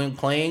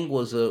playing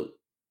was a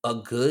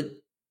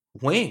good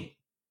wing.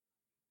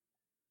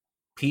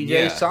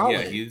 PJ Yeah.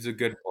 Yeah. solid. He's a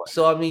good player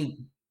So I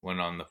mean, when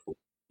on the floor.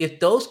 if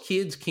those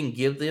kids can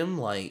give them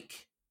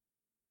like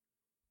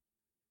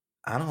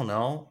I don't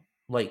know,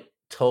 like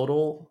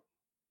total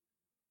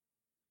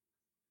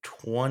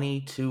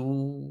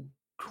 22,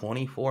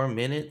 24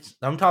 minutes.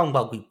 I'm talking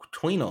about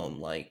between them,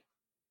 like,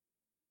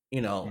 I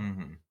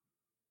Hmm.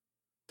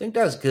 think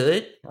that's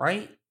good,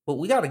 right? But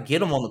we got to get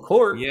them on the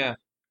court Yeah.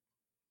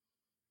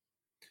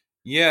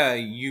 Yeah.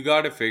 You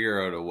got to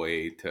figure out a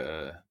way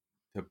to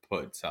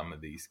put some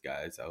of these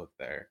guys out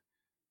there.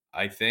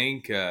 I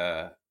think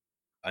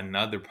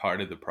another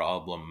part of the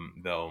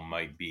problem, though,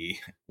 might be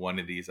one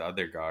of these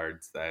other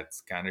guards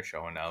that's kind of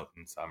showing out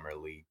in summer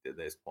league to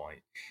this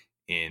point.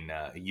 In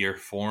your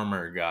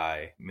former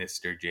guy,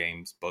 Mr.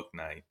 James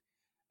Booknight,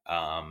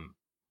 um,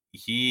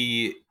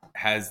 he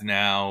has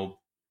now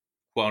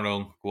quote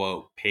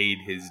unquote paid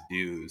his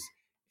dues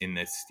in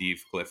this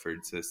Steve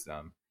Clifford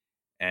system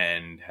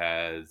and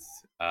has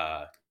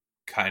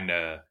kind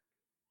of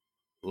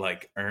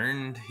like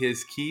earned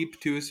his keep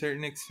to a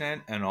certain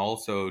extent and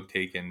also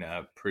taken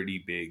a pretty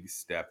big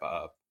step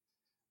up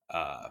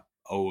uh,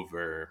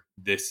 over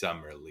this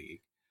summer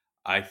league.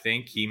 I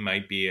think he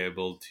might be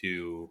able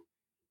to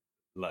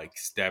like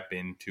step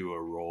into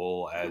a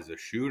role as a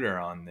shooter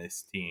on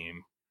this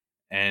team,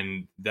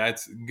 and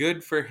that's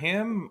good for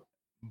him.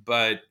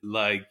 But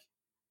like,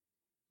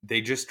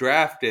 they just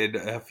drafted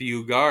a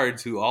few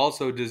guards who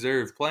also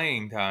deserve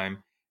playing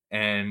time.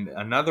 And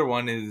another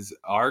one is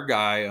our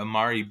guy,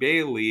 Amari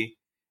Bailey,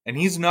 and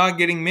he's not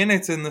getting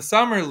minutes in the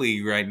summer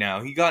league right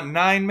now. He got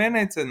 9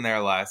 minutes in their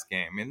last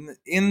game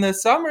in the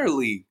summer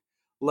league.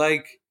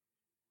 Like,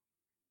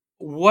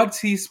 what's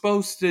he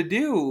supposed to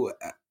do?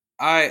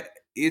 I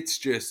It's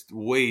just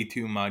way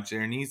too much.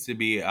 There needs to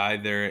be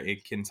either a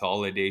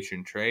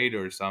consolidation trade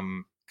or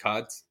some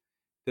cuts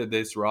to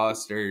this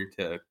roster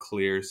to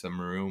clear some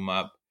room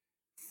up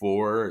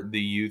for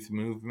the youth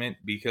movement,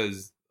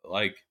 because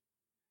like,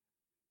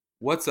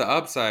 what's the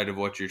upside of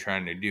what you're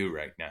trying to do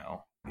right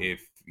now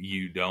if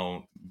you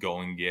don't go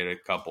and get a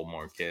couple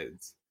more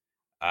kids?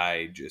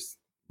 I just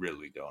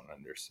really don't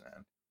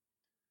understand.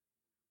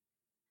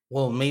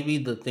 Well, maybe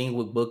the thing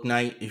with Book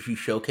Knight is you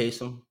showcase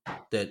him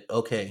that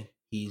okay,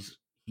 he's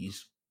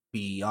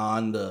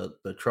beyond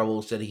the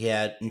troubles that he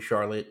had in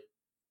Charlotte,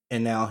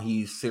 and now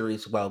he's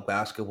serious about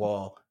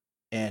basketball,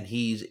 and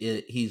he's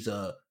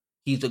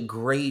a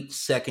great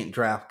second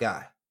draft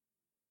guy.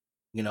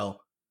 You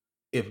know,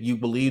 if you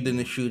believed in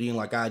the shooting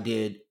like I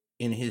did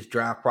in his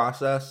draft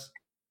process,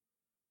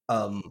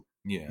 um,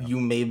 Yeah. you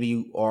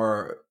maybe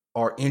are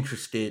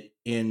interested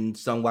in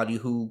somebody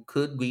who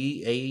could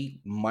be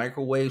a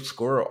microwave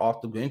scorer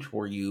off the bench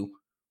for you,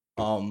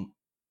 um,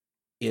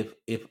 if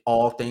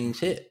all things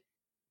hit.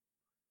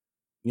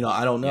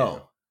 I don't Yeah.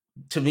 know.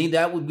 To me,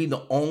 that would be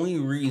the only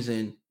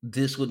reason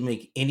this would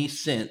make any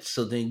sense.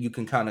 So then you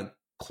can kind of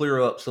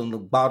clear up some of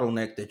the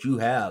bottleneck that you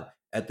have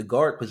at the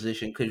guard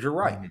position. Because you're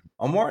right, Mhm.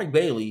 Amari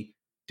Bailey.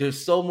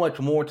 There's so much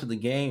more to the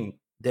game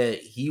that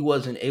he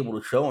wasn't able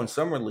to show in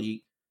summer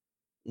league.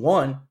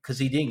 One, because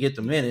he didn't get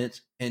the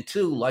minutes, and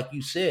two, like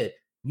you said,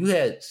 you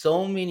had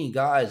so many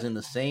guys in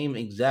the same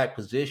exact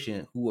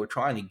position who were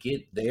trying to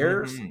get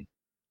theirs. Mhm.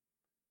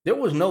 There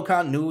was no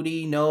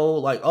continuity, no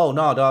like, oh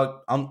no,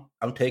 dog,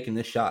 I'm taking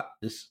this shot.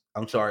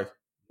 I'm sorry,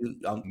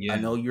 I Yeah.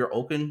 know you're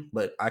open,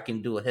 but I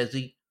can do a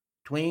hezzy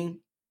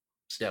tween,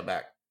 step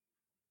back,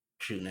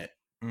 shooting it.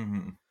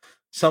 Mhm.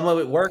 Some of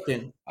it worked,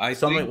 and I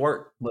some of think it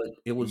worked, but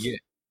it was yeah,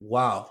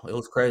 wow, it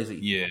was crazy.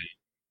 yeah,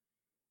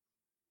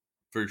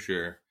 for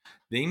sure.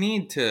 They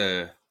need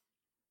to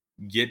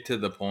get to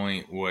the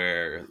point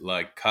where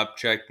like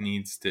Kupchak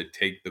needs to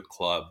take the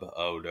club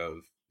out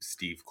of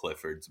Steve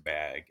Clifford's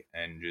bag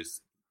and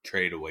just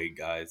trade away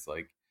guys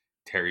like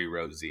Terry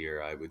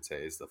Rozier, I would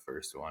say, is the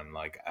first one.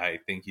 Like, I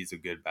think he's a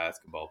good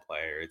basketball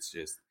player. It's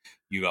just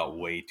you got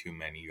way too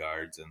many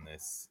guards in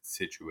this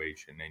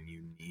situation, and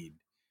you need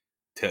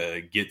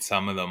to get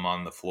some of them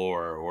on the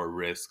floor or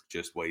risk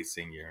just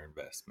wasting your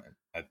investment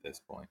at this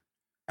point.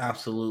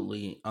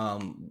 Absolutely.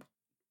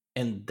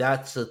 And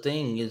that's the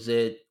thing is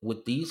that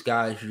with these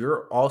guys,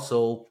 you're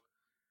also,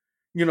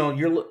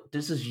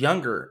 this is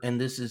younger and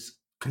this is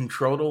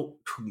controllable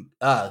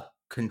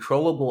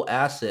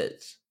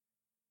assets,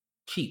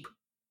 cheap.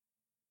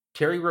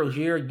 Terry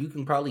Rozier, you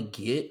can probably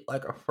get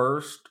like a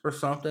first or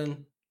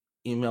something,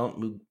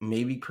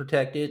 maybe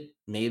protected.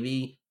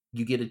 Maybe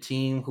you get a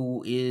team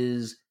who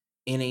is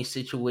in a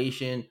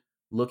situation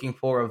looking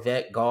for a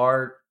vet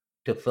guard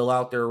to fill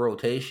out their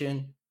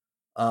rotation.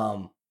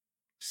 Um,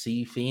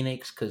 See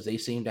Phoenix because they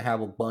seem to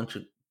have a bunch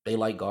of they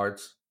like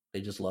guards.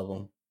 They just love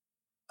them.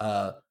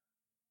 Uh,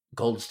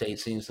 Golden State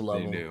seems to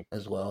love They them do.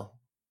 as well.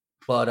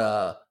 But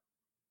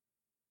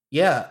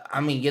yeah,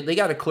 I mean, yeah, they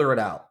got to clear it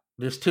out.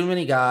 There's too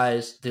many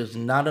guys. There's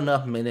not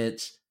enough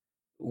minutes.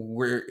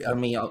 I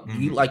mean,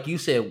 you Hmm. like you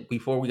said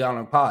before we got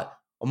on the pod,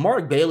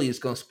 Amari Bailey is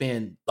going to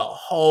spend the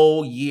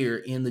whole year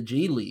in the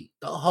G League,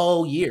 the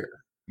whole year.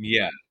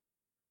 Yeah.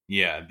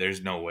 Yeah.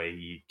 There's no way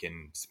he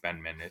can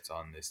spend minutes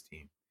on this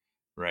team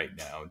right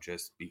now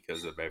just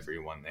because of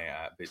everyone they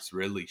have. It's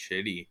really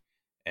shitty,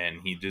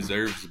 and he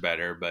deserves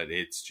better, but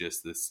it's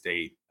just the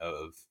state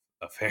of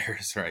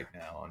affairs right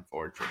now,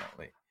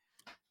 unfortunately.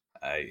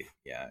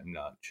 I'm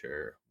not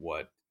sure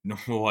what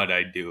what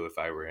I'd do if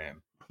I were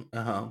him.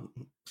 Uh-huh.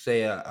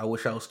 Say, I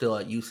wish I was still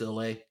at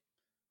UCLA,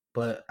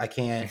 but I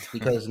can't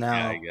because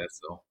Yeah, I now guess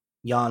so.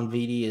 Jan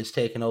Vidi is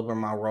taking over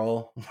my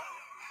role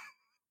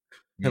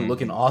and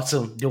looking Hmm.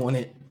 awesome doing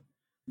it.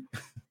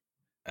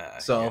 Yeah,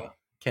 So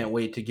can't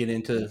wait to get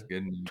that's into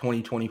good news.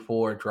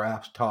 2024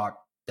 draft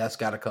talk. That's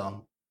got to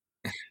come.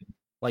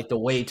 Like the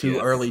way too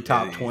Yes. early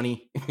top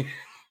 20.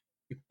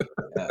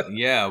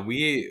 Yeah,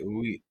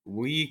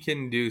 we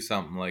can do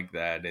something like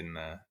that in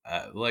the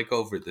like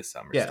over the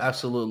summer Yeah, sometime.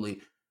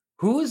 absolutely.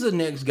 Who is the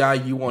next guy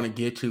you want to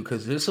get to?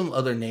 Because there's some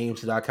other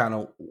names that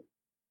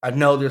I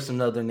know there's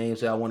some other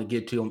names that I want to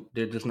get to.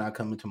 They're just not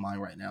coming to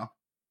mind right now.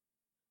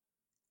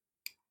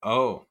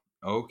 Oh,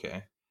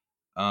 okay.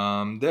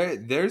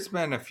 There's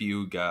been a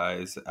few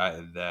guys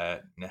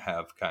that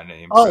have kind of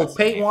Oh, impressed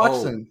Peyton me.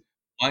 Oh, Watson.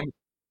 one,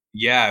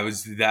 yeah, it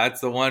was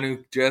that's the one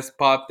who just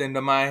popped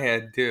into my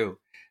head too.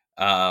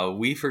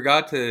 We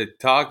forgot to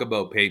talk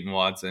about Peyton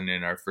Watson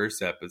in our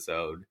first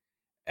episode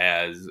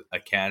as a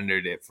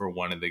candidate for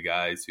one of the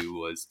guys who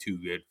was too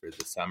good for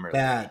the summer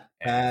league,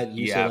 and Bad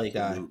he UCLA guy.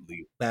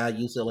 absolutely, Bad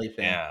UCLA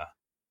fan. yeah,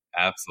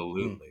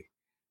 Mm. absolutely.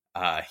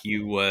 He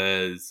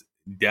was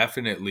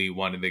definitely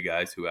one of the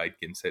guys who I'd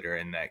consider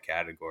in that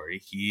category.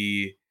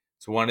 He's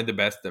one of the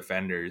best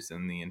defenders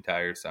in the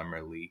entire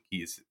summer league.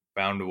 He's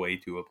found a way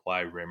to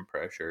apply rim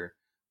pressure,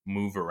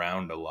 move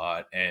around a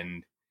lot,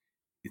 and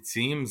it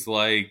seems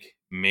like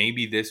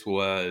maybe this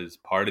was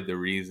part of the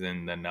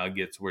reason the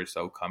Nuggets were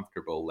so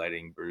comfortable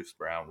letting Bruce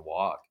Brown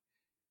walk.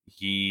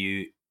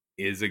 He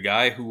is a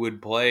guy who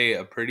would play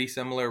a pretty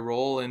similar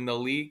role in the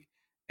league.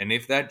 And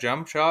if that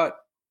jump shot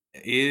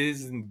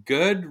is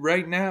good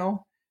right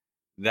now,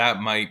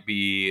 that might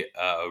be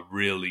a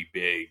really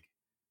big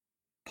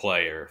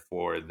player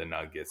for the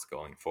Nuggets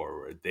going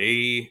forward.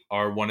 They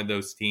are one of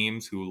those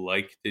teams who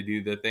like to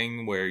do the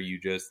thing where you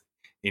just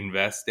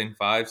invest in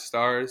 5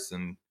 stars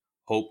and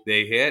hope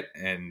they hit,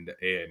 and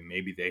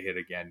maybe they hit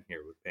again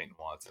here with Peyton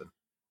Watson.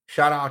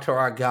 Shout out to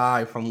our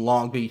guy from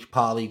Long Beach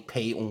Poly,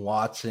 Peyton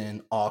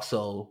Watson,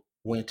 also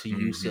went to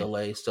Hmm.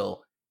 UCLA.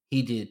 So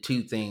he did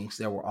two things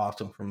that were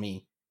awesome for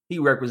me. He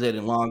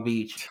represented Long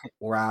Beach,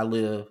 where I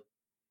live,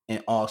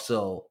 and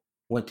also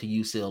went to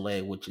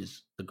UCLA, which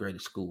is the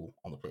greatest school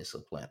on the face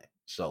of the planet.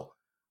 So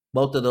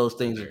both of those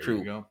things are There you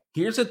true. go.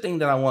 Here's the thing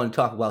that I want to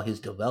talk about: his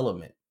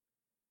development.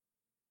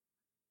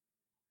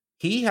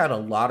 He had a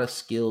lot of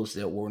skills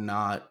that were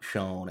not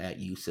shown at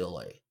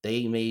UCLA.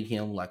 They made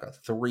him like a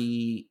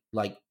three,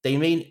 like they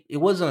made it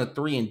wasn't a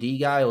 3 and D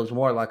guy. It was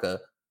more like a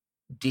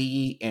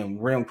D and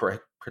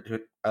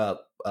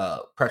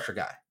pressure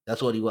guy.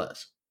 That's what he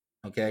was.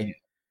 Okay, Yeah.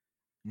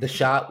 the Hmm.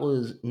 shot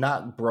was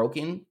not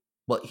broken,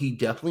 but he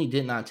definitely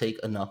did not take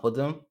enough of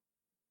them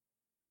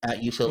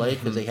at UCLA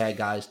because Hmm. they had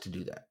guys to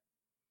do that.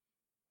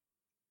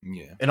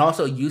 Yeah. And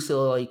also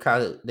UCLA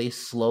kind of they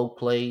slow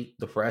play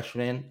the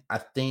freshmen. I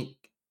think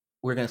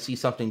we're gonna see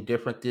something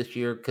different this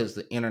year because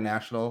the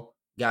international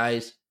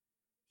guys,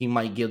 he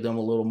might give them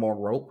a little more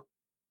rope.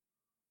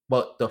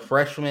 But the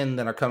freshmen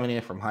that are coming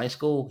in from high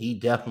school, he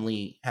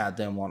definitely had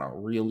them on a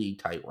really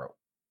tight rope.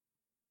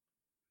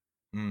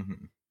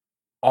 Hmm.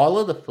 All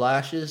of the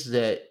flashes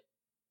that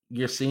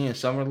you're seeing in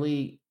summer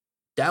league,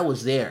 that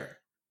was there.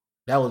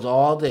 That was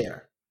all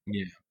there.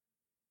 Yeah.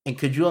 And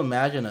could you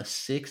imagine a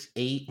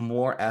 6'8"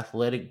 more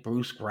athletic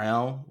Bruce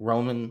Brown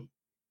roaming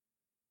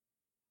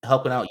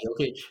helping out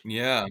Jokic?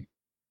 Yeah.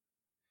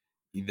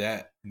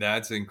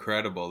 That's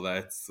incredible.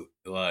 That's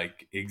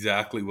like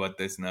exactly what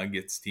this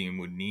Nuggets team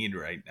would need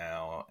right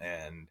now.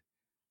 And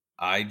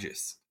I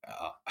just,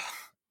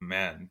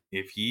 man,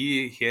 if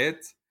he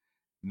hits,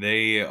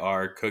 they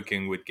are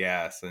cooking with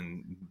gas.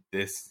 And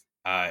this,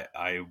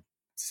 I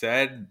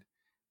said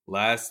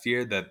last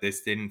year that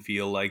this didn't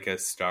feel like a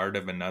start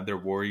of another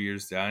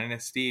Warriors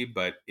dynasty,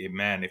 but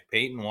man, if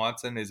Peyton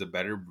Watson is a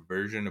better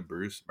version of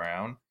Bruce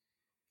Brown,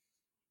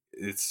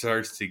 it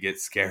starts to get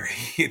scary.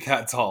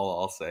 That's all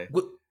I'll say.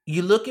 What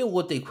you look at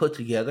what they put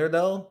together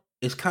though,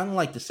 it's kind of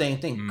like the same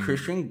thing. Mm,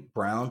 Christian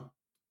Brown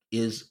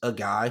is a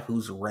guy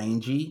who's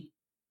rangy,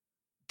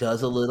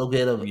 does a little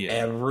bit of yeah.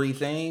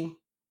 everything,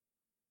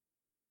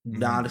 Hmm.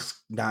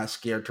 not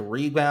scared to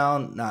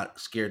rebound, not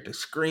scared to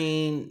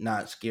screen,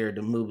 not scared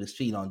to move his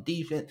feet on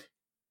defense.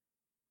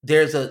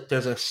 There's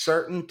a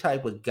certain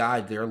type of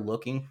guy they're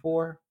looking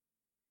for,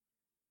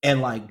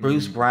 and like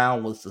Bruce Mm,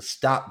 Brown was the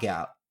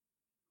stopgap,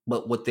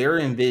 but what they're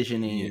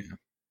envisioning yeah.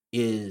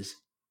 is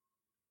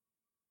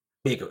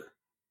bigger,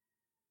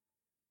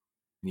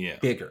 Yeah.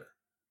 bigger.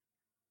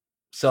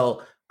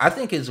 So I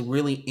think it's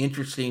really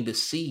interesting to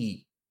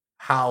see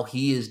how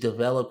he is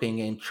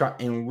developing and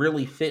and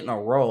really fitting a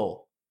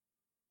role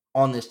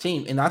on this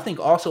team. And I think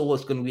also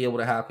what's going to be able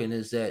to happen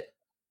is that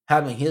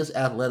having his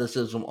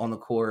athleticism on the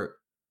court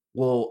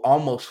will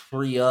almost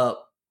free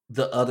up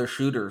the other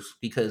shooters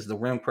because the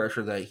rim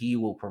pressure that he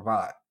will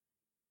provide.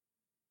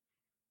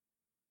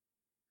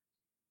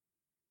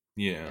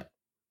 Yeah. Yeah.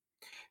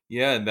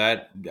 Yeah,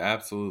 that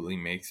absolutely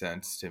makes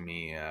sense to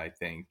me. I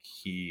think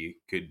he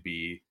could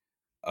be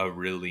a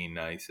really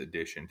nice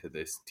addition to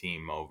this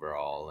team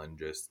overall and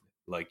just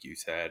like you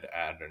said,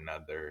 add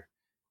another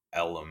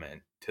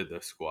element to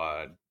the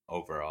squad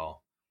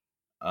overall.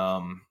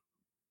 Um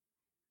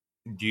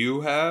do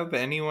you have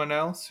anyone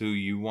else who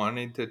you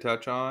wanted to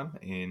touch on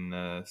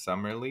in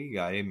summer league?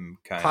 I am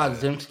kind of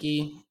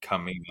Podzimski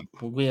coming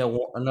up. will be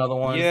another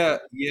one. Yeah,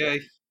 yeah,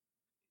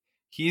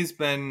 he's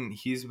been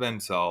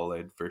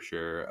solid for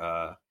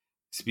sure.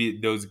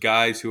 Those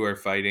guys who are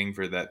fighting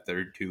for that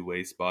third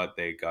two-way spot,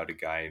 they got a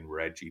guy in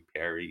Reggie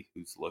Perry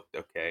who's looked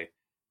okay.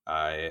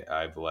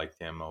 I've liked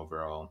him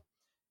overall.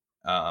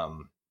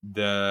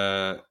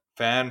 The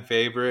fan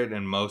favorite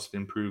and most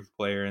improved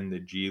player in the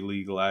G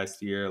League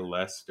last year,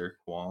 Lester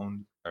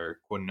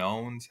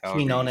Quinones,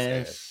 however you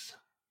say it.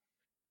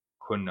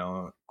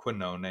 Quinones.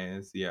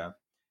 Quinones, yeah.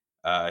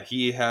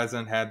 He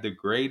hasn't had the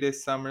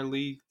greatest summer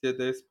league to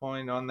this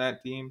point on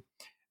that team.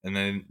 And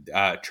then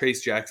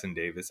Trace Jackson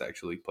Davis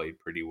actually played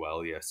pretty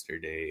well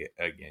yesterday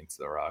against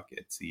the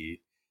Rockets.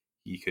 He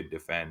could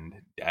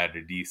defend at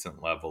a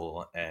decent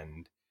level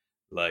and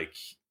like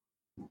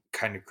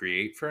kind of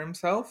create for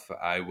himself.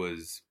 I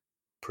was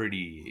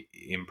pretty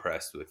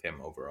impressed with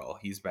him overall.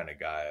 He's been a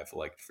guy I've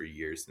liked for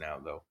years now,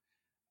 though.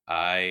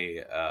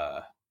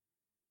 I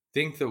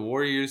think the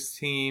Warriors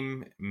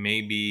team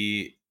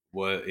maybe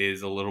what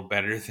is a little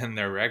better than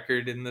their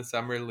record in the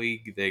summer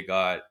league. They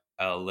got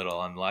a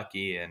little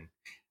unlucky and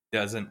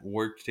doesn't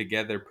work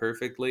together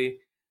perfectly.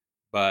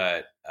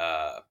 But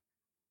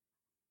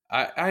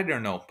I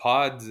don't know.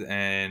 Pods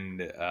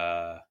and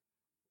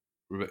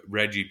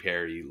Reggie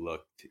Perry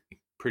looked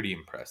pretty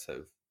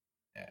impressive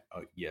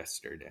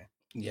yesterday.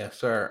 Yes,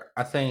 sir.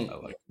 I I think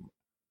like.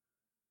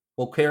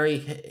 well,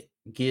 Perry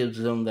gives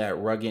them that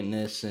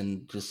ruggedness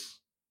and just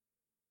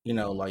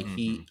like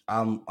Mm-hmm.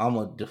 I'm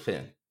gonna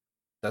defend.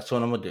 That's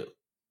what I'm gonna do.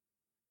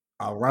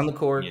 I'll run the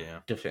court,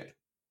 Yeah. defend.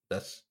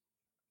 That's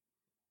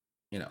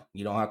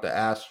you don't have to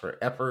ask for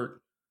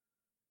effort.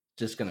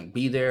 Just gonna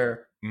be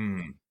there.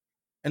 Mm.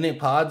 And then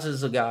Pods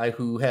is a guy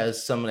who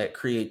has some of that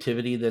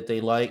creativity that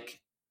they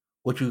like,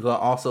 which you can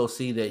also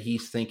see that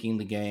he's thinking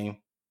the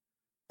game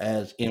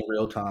as in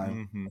real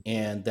time. Mm-hmm.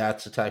 And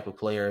that's the type of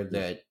player Yeah.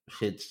 that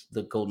fits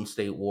the Golden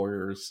State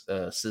Warriors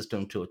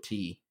system to a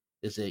T.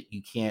 Is that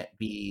you can't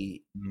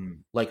be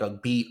Mm. like a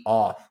beat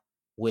off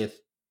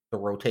with the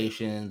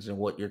rotations and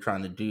what you're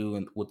trying to do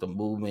and with the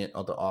movement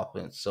of the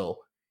offense. So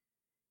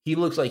he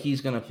looks like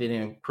he's going to fit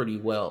in pretty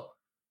well.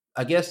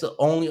 I guess the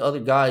only other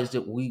guys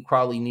that we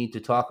probably need to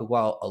talk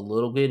about a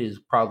little bit is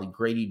probably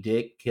Grady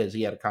Dick because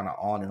he had a kind of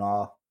on and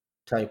off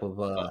type of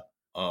Uh,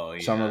 oh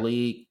summer yeah.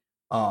 league.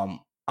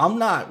 I'm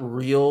not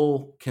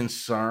real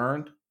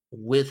concerned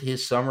with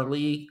his summer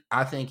league.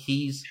 I think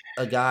he's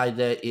a guy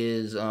that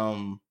is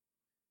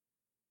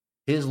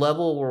his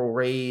level will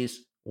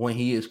raise when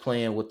he is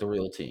playing with the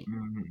real team.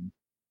 Mm-hmm.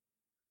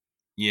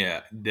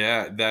 Yeah,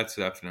 that's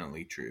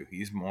definitely true.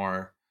 He's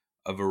more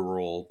of a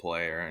role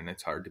player, and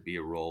it's hard to be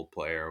a role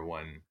player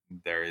when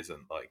there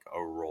isn't like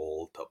a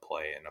role to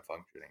play in a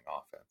functioning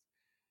offense.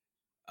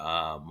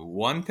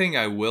 One thing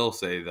I will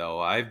say though,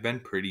 I've been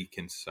pretty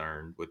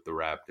concerned with the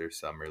Raptors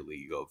summer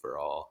league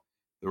overall.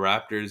 The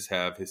Raptors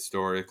have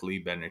historically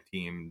been a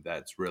team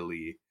that's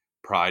really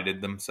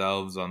prided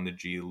themselves on the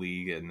G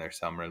League and their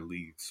summer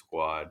league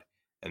squad,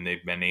 and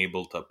they've been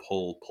able to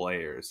pull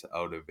players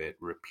out of it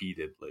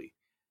repeatedly.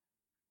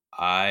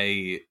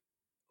 I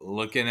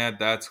looking at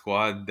that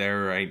squad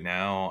there right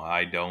now,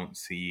 I don't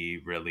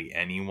see really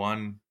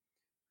anyone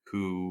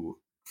who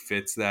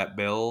fits that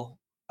bill.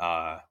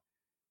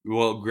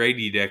 Well,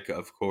 Grady Dick,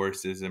 of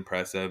course, is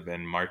impressive,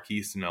 and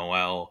Marquise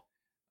Noel,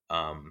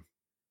 um,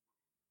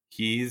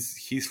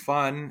 he's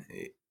fun,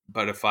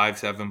 but a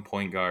 5'7"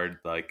 point guard,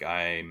 like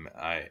I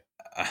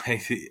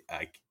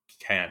I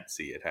can't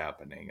see it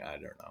happening. I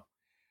don't know.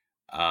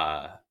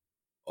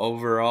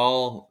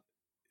 Overall,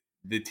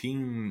 the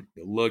team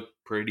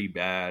looked pretty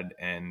bad,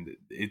 and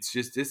it's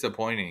just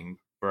disappointing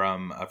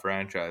from a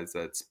franchise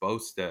that's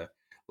supposed to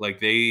like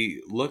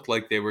they looked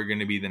like they were going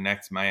to be the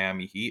next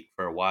Miami Heat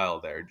for a while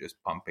there,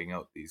 just pumping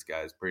out these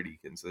guys pretty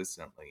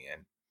consistently,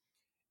 and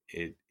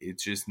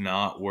it's just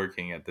not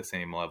working at the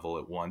same level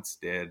it once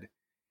did,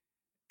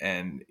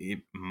 and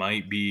it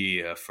might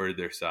be a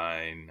further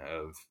sign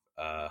of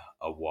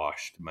a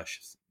washed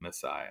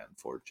Messiah,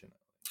 unfortunately.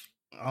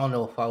 I don't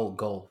know if I would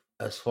go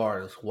as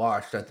far as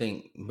washed. I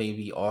think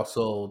maybe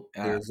also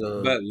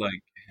But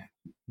like,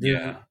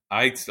 there's yeah,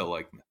 I still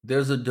like him.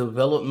 there's a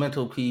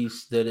developmental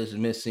piece that is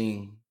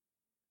missing.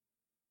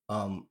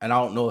 And I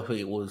don't know if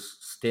it was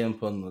stemmed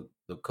from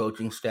the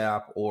coaching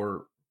staff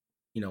or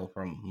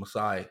from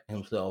Masai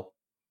himself.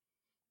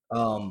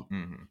 Um,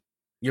 Mm-hmm.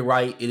 you're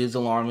right. It is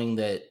alarming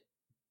that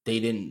they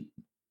didn't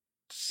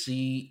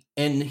see.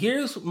 And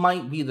here's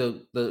might be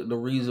the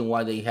reason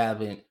why they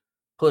haven't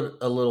put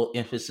a little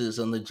emphasis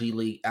on the G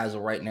League as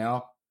of right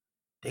now.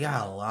 They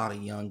got a lot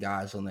of young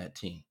guys on that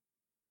team,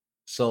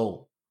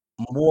 so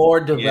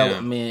more Yeah.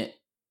 development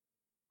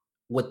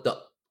with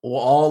the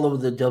all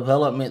of the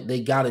development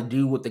they got to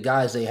do with the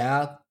guys they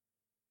have.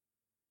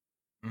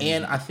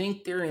 And I Mm-hmm.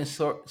 think they're in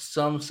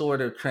some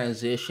sort of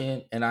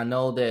transition. And I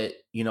know that,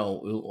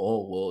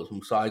 oh, well, is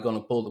Masai going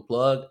to pull the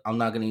plug? I'm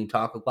not going to even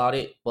talk about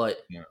it. But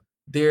Yeah.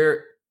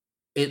 there,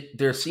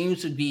 there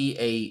seems to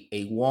be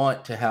a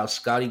want to have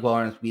Scotty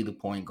Barnes be the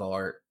point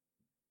guard.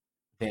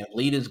 Van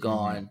Vliet is Mm-hmm.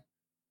 gone.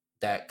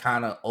 That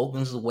kind of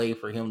opens the way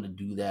for him to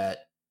do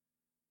that.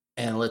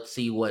 And let's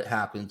see what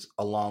happens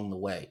along the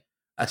way.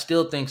 I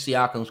still think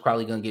Siakam's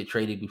probably going to get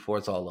traded before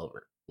it's all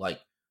over.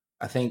 Like,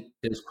 I think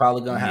there's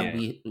probably going to have to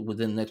Yeah. be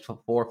within the next 4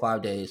 or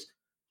 5 days.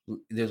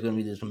 There's going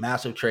to be this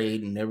massive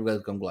trade, and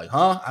everybody's going to be like,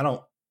 "Huh? I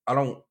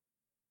don't.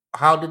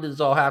 How did this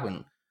all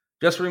happen?"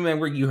 Just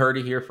remember, you heard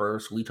it here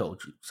first. We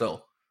told you.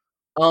 So,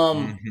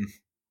 um, Mm-hmm.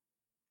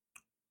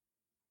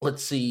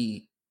 let's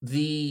see.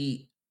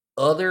 The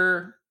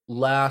other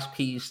last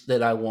piece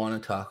that I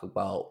want to talk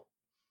about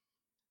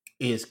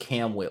is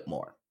Cam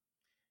Whitmore.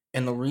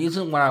 And the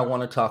reason why I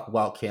want to talk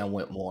about Cam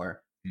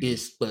Whitmore Mhm.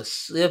 is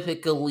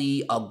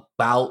specifically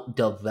about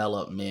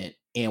development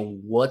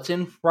and what's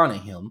in front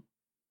of him,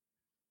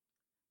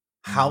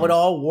 how it Mhm.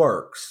 all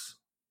works.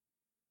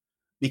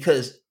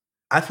 Because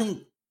I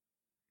think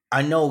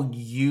I know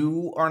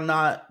you are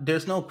not,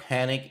 there's no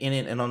panic in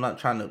it, and I'm not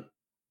trying to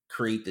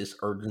create this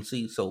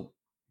urgency. So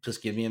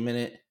just give me a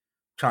minute,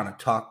 trying to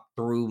talk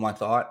through my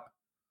thought.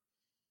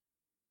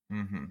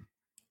 Mhm.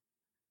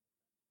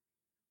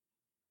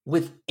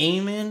 With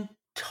Eamon,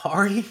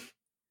 Tari,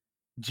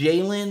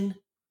 Jalen,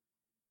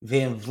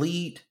 Van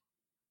Vliet,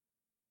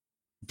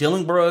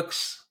 Dylan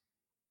Brooks,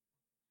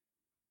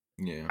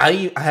 Yeah.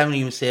 I haven't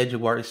even said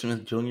Jabari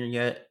Smith Jr.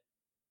 yet.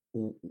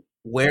 W-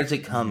 Where's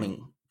it Mhm.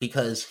 coming?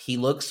 Because he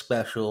looks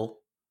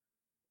special.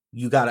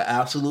 You got an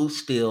absolute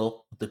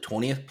steal with the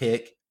 20th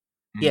pick.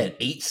 He had Mhm.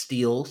 8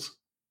 steals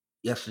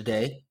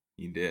yesterday.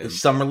 He His did.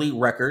 summer league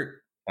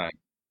record. Tied,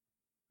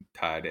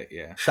 tied it.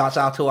 Yeah. Shouts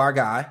out to our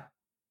guy.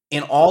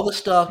 And all the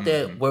stuff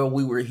that Mhm. where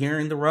we were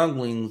hearing the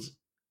rumblings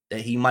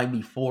that he might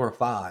be 4 or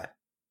 5.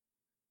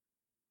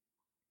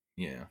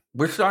 Yeah.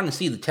 We're starting to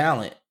see the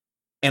talent.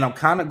 And I'm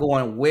kind of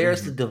going,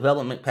 where's the Mhm.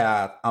 development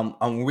path?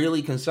 I'm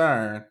really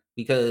concerned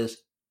because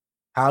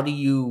how do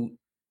you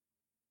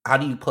how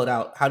do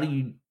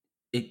you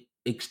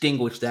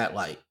extinguish that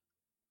light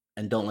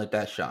and don't let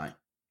that shine?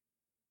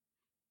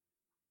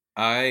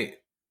 I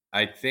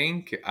I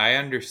think I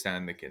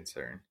understand the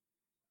concern.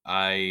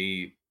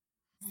 I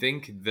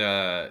think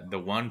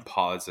the one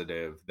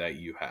positive that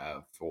you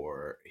have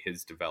for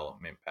his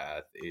development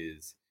path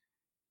is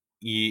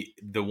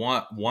the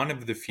one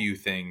of the few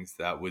things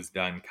that was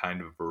done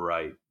kind of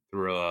right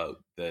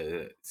throughout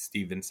the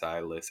Steven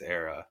Silas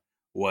era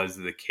was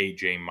the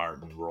KJ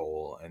Martin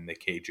role and the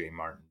KJ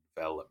Martin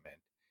development.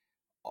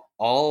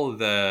 All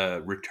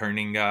the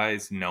returning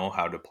guys know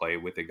how to play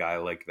with a guy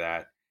like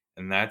that,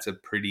 and that's a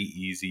pretty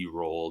easy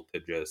role to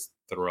just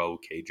throw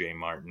KJ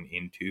Martin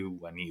into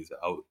when he's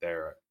out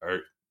there,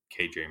 or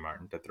KJ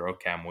Martin to throw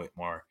Cam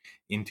Whitmore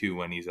into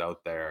when he's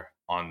out there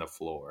on the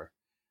floor.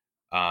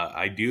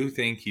 I do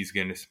think he's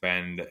going to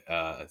spend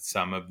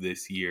some of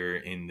this year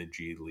in the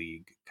G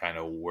League, kind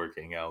of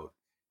working out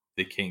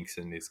the kinks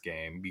in this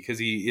game because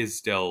he is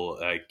still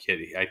a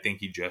kid. I think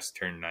he just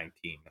turned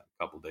 19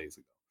 a couple days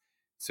ago.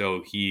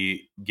 So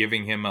he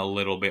giving him a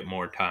little bit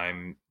more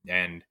time,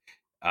 and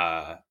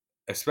uh,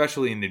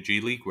 especially in the G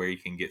League where he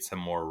can get some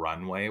more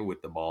runway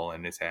with the ball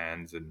in his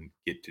hands and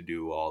get to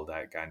do all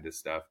that kind of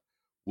stuff,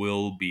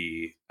 will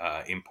be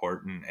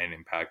important and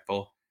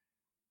impactful.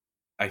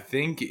 I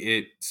think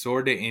it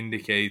sort of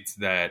indicates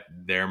that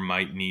there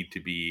might need to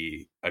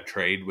be a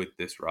trade with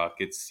this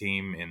Rockets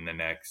team in the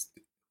next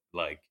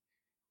like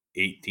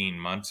 18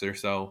 months or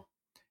so,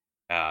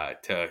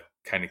 to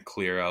kind of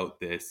clear out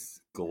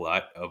this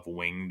glut of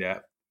wing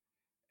depth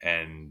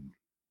and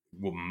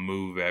will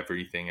move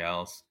everything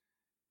else.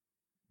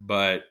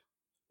 But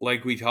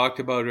like we talked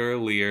about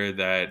earlier,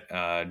 that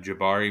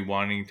Jabari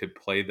wanting to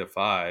play the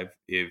five,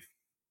 if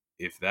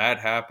that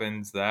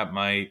happens, that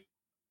might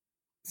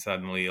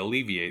suddenly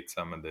alleviate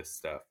some of this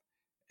stuff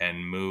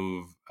and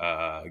move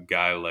a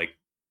guy like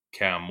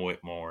Cam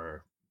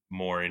Whitmore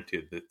more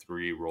into the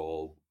three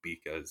role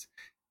because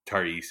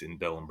Tardis and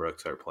Dylan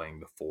Brooks are playing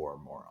the four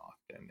more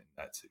often in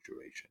that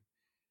situation.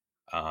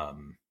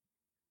 Um,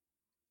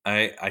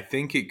 I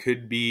think it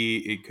could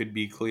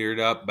be cleared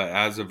up, but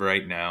as of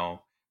right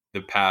now,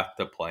 the path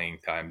to playing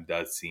time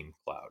does seem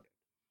clouded.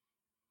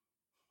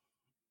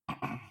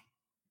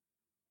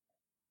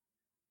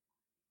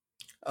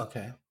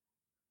 Okay.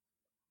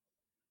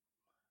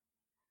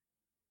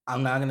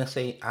 I'm not gonna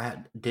say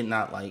I did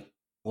not like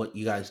what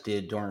you guys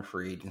did during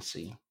free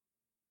agency.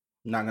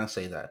 I'm not gonna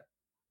say that.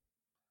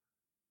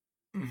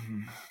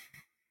 Mhm.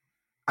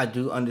 I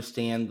do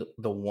understand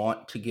the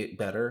want to get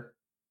better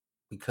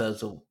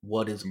because of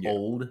what is Yeah.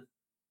 old,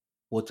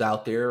 what's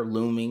out there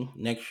looming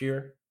next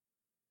year.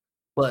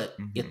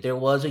 But if Hmm. there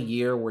was a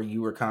year where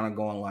you were kind of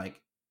going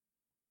like,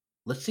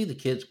 let's see the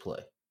kids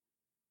play,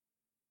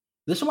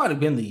 this might have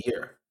been the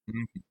year.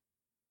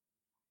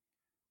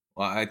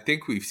 Well, I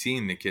think we've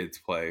seen the kids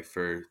play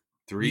for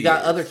You three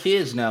got other years.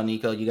 kids now,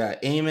 Nico. You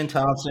got Eamon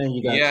Thompson,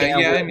 you got Yeah, Cam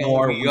yeah, I know.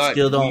 Whitmore. We We got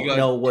still we don't got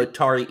know two, what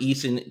Tari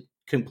Eason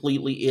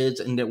completely is,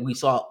 and that we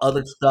saw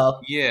other stuff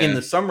in yeah.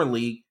 the summer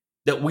league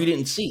that we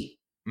didn't see.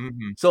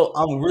 Hmm. So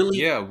I'm really,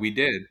 Yeah, we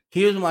did.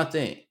 here's my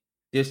thing.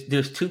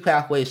 There's two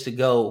pathways to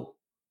go.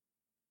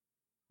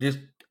 There's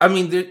I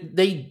mean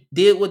they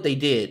did what they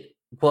did,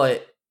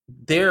 but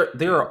there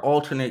Yeah. are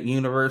alternate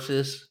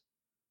universes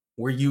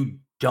where you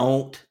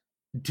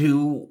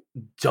do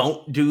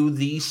don't do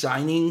these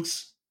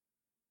signings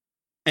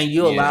and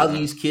you allow Yeah.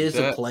 these kids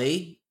to The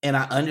play. And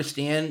I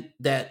understand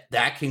that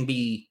that can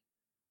be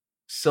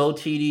so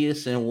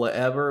tedious and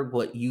whatever,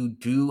 but you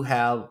do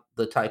have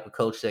the type of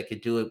coach that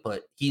could do it.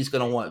 But he's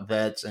going to want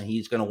vets and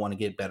he's going to want to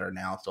get better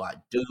now. So I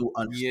do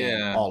understand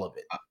yeah. all of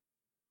it.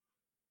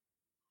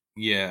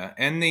 Yeah,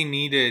 and they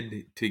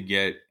needed to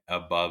get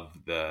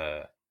above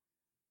the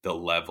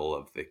level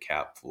of the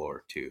cap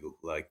floor too.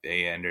 Like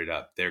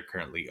they're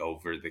currently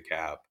over the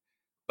cap,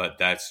 but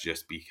that's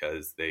just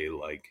because they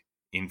like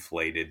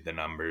inflated the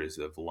numbers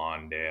of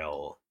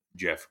Lawndale,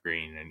 Jeff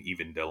Green, and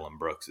even Dylan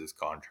Brooks's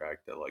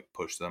contract to like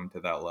push them to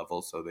that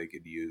level so they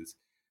could use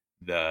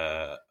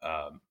the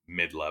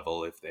mid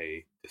level if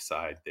they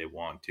decide they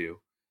want to.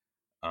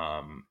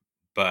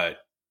 But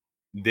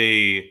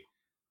they,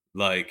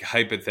 like,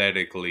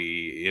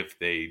 hypothetically, if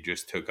they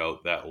just took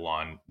out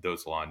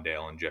those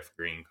Lawndale and Jeff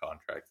Green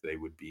contracts, they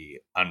would be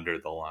under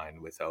the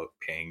line without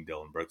paying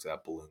Dylan Brooks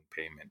that balloon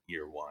payment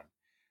year one.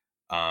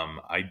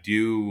 I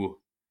do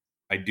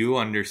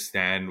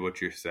understand what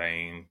you're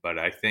saying, but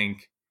I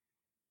think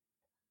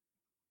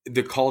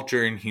the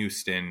culture in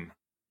Houston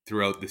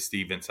throughout the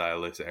Steven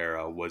Silas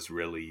era was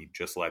really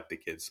just let the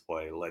kids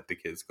play, let the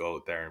kids go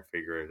out there and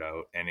figure it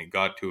out. And it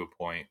got to a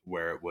point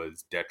where it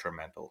was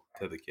detrimental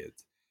to the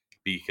kids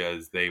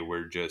because they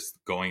were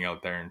just going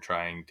out there and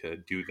trying to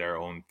do their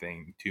own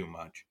thing too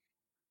much.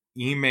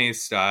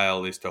 Ime's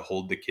style is to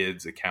hold the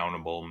kids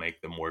accountable,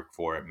 make them work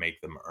for it,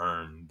 make them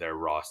earn their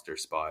roster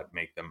spot,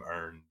 make them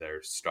earn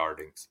their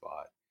starting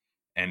spot.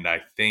 And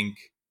I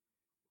think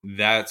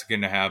that's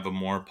going to have a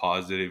more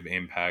positive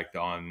impact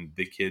on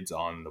the kids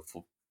on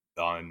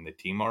the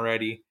team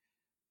already.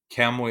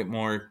 Cam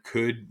Whitmore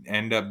could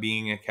end up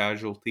being a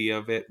casualty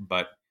of it,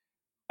 but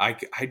I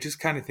just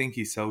kind of think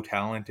he's so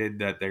talented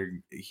that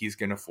he's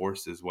going to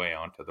force his way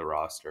onto the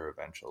roster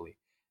eventually.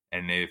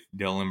 And if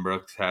Dylan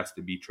Brooks has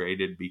to be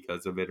traded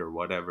because of it or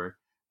whatever,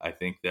 I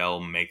think they'll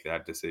make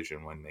that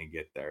decision when they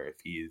get there if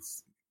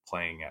he's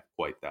playing at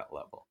quite that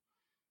level.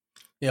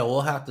 Yeah,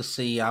 we'll have to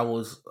see. I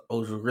was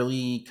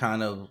really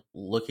kind of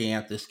looking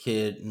at this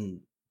kid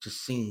and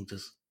just seeing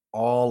just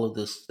all of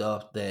this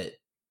stuff that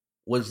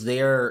was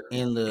there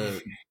in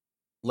the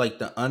like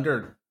the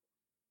under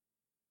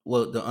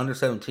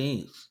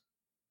 17s,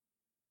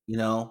 you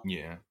know?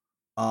 Yeah.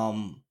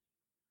 Um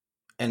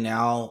and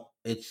now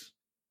it's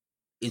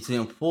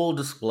in full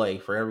display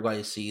for everybody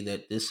to see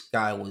that this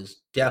guy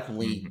was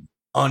definitely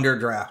Mm-hmm.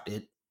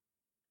 underdrafted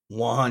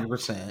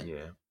 100%.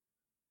 Yeah.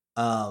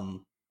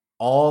 Um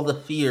all the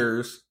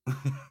fears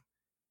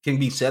can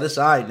be set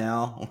aside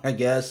now, I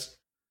guess.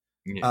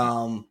 Yeah.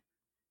 Um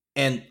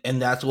and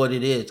that's what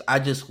it is. I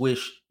just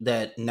wish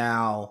that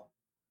now,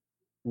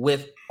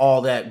 with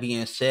all that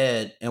being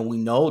said, and we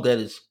know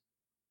that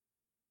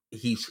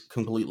he's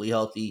completely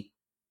healthy,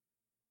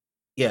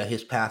 yeah,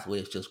 his pathway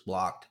is just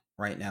blocked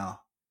right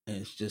now. And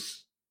it's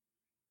just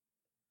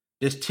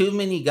there's too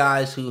many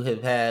guys who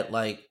have had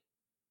like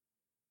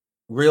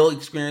real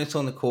experience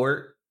on the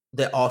court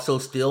that also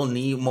still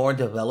need more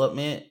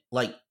development.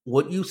 Like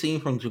what you've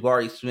seen from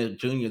Jabari Smith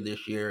Jr.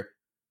 this year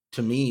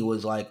to me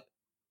was like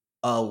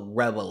a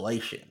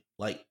revelation.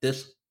 Like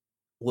this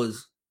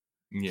was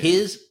Yeah.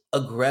 his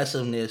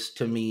aggressiveness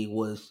to me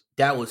was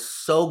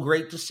so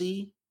great to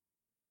see.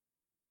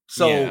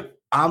 Yeah. So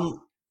I'm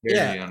Very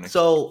yeah,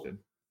 so unexpected.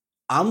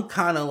 I'm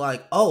kind of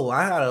like, oh,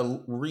 I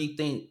gotta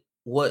rethink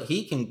what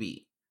he can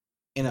be.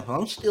 And if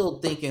I'm still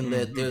thinking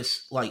that Mm-hmm.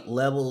 there's like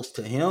levels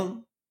to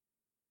him,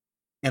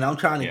 and I'm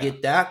trying to Yeah.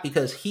 get that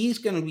because he's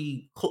gonna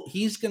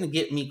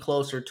get me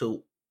closer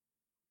to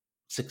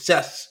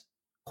success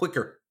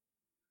quicker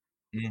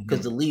because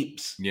Mm-hmm. the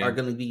leaps are Yeah.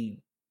 gonna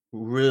be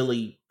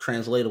really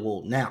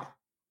translatable now.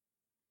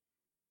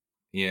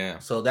 Yeah.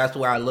 So that's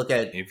where I look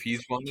at If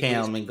he's one of those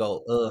Cam and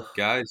go, ugh.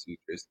 guys who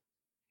just,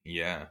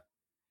 yeah,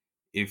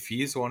 if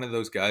he's one of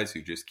those guys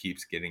who just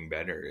keeps getting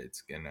better,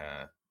 it's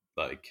gonna,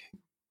 like,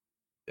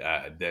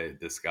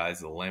 the sky's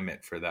the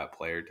limit for that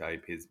player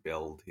type, his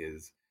build,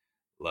 his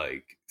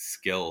like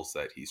skills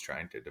that he's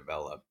trying to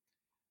develop.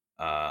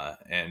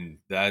 And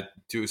that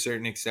to a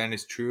certain extent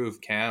is true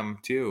of Cam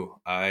too.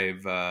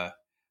 I've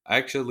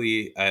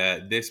actually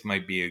this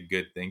might be a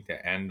good thing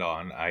to end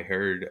on. I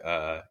heard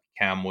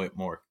Cam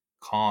Whitmore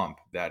comp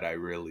that I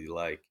really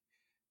like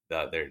the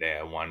other day.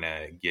 I want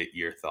to get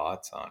your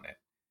thoughts on it.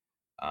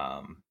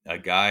 A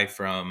guy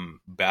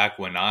from back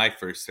when I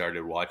first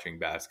started watching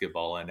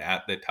basketball, and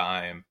at the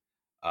time,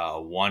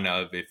 one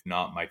of, if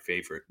not my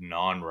favorite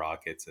non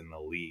Rockets in the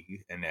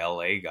league, an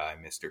LA guy,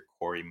 Mr.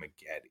 Corey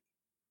Maggette.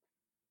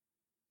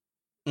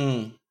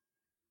 Mm,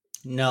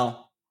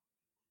 no,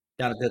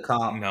 not a good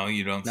comp. No,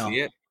 you don't see No.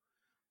 it?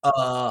 You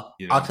I'll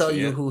don't tell see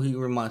you it? who he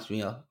reminds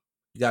me of.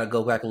 You got to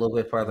go back a little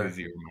bit Who's further.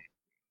 your.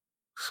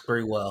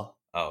 Sprewell.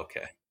 Oh,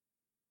 okay.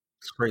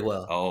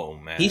 Sprewell. Oh,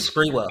 He's man.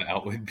 Sprewell.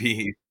 That would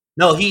be.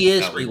 No, he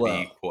is That would Sprewell.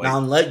 be Now quite.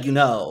 I'm letting you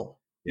know.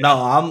 Yeah.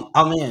 No,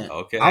 I'm in. I'm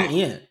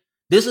Okay. in.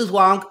 This is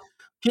why I'm.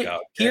 Okay.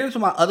 Here's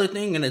my other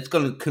thing, and it's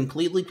going to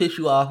completely piss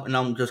you off, and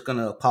I'm just going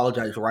to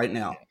apologize right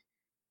now.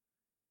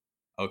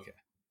 Yeah. Okay.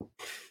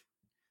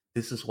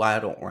 This is why I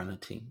don't run a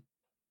team,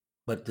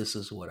 but this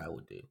is what I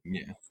would do.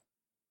 Yeah.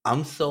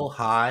 I'm so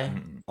high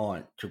Mhm.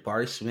 on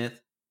Jabari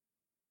Smith,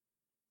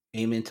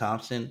 Amen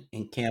Thompson,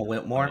 and Cam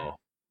Whitmore Oh.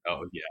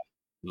 Oh,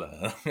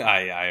 yeah.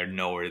 I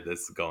know where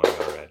this is going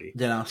already.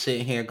 that I'm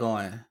sitting here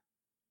going,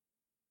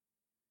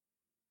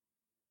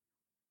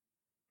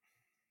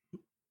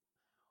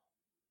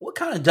 what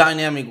kind of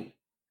dynamic,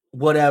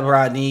 whatever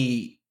I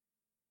need,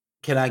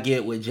 can I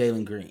get with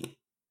Jalen Green?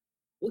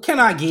 What can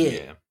I get?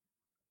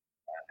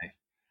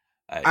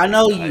 Yeah. I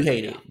know you I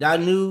hate yeah, it. I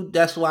knew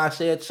that's why I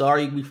said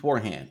sorry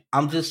beforehand.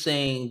 I'm just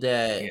saying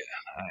yeah, that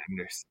I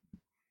understand.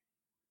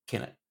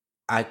 can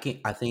I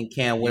think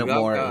Cam You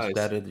got Whitmore is guys.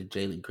 better than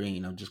Jalen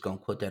Green. I'm just gonna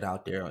put that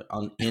out there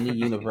on in the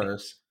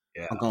universe.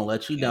 Yeah, I'm gonna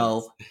let you it's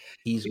know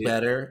he's it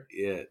better.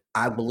 yeah,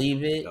 I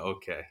believe it.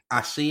 okay.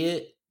 I see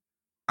it.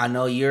 I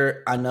know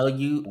you're a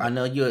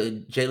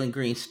Jalen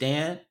Green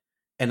stan,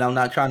 and I'm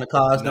not trying to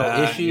cause no Nah,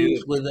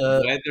 issues with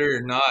whether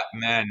or not,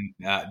 man,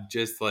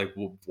 just like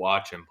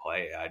watch him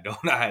play. I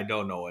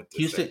don't know what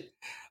to say. Houston.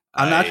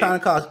 I'm not I trying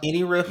to cause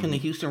any rift in the mhm,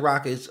 Houston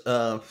Rockets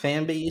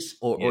fan base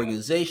or yeah,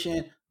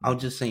 organization. I'm mhm,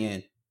 just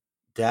saying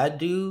that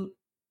dude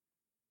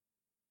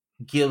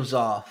gives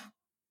off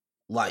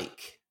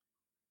like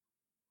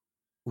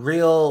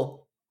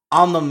real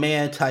I'm the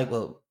man type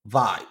of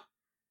vibe.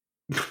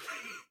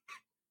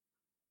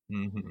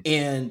 mhm,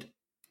 And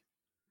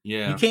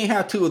you yeah, can't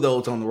have two of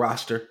those on the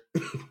roster.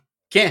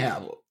 Can't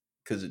have them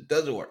because it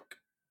doesn't work.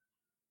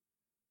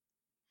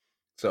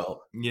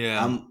 So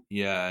yeah, I'm,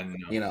 yeah. No,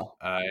 you know,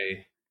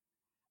 I,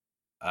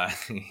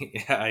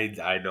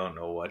 I don't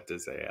know what to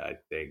say. I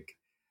think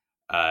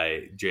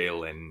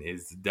Jalen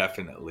is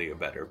definitely a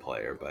better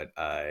player, but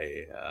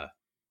I'll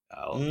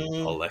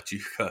mm, let you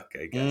cook.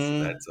 I guess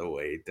mm, that's a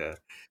way to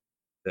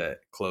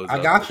close I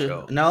out the got you.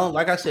 show. No,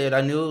 like I said,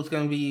 I knew it was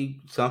going to be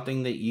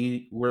something that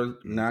you were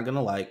Mm, not going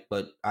to like,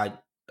 but I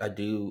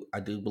do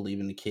believe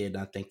in the kid.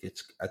 I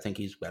think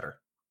he's better.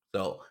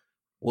 So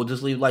we'll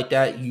just leave it like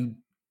that. You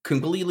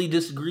completely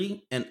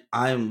disagree, and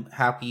I'm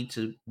happy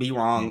to be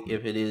wrong mhm.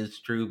 if it is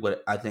true.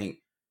 But I think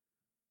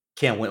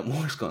Cam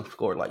Whitmore is going to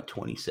score like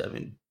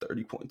 27,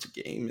 30 points a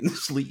game in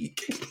this league.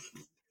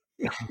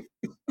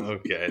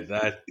 Okay,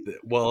 that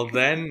well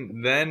then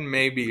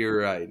maybe you're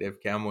right if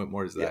Cam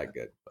Whitmore's Yeah. that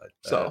good, but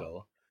So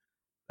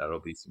that'll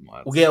be some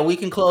wild well, yeah, stuff. we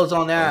can close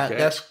on that. Okay.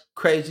 That's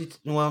crazy.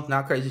 Well,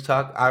 not crazy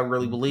talk. I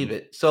really believe Mhm.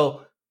 it.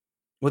 So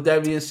with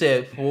that being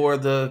said, for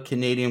the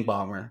Canadian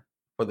Bomber,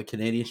 for the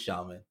Canadian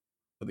Shaman,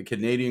 for the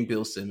Canadian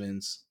Bill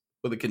Simmons,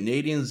 for the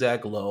Canadian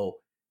Zach Lowe,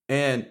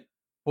 and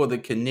for the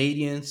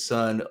Canadian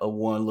son of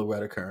one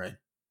Loretta Curran.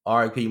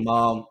 RIP,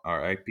 Mom.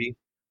 R.I.P.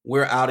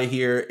 We're out of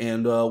here,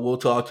 and we'll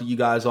talk to you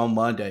guys on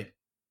Monday.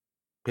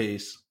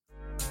 Peace.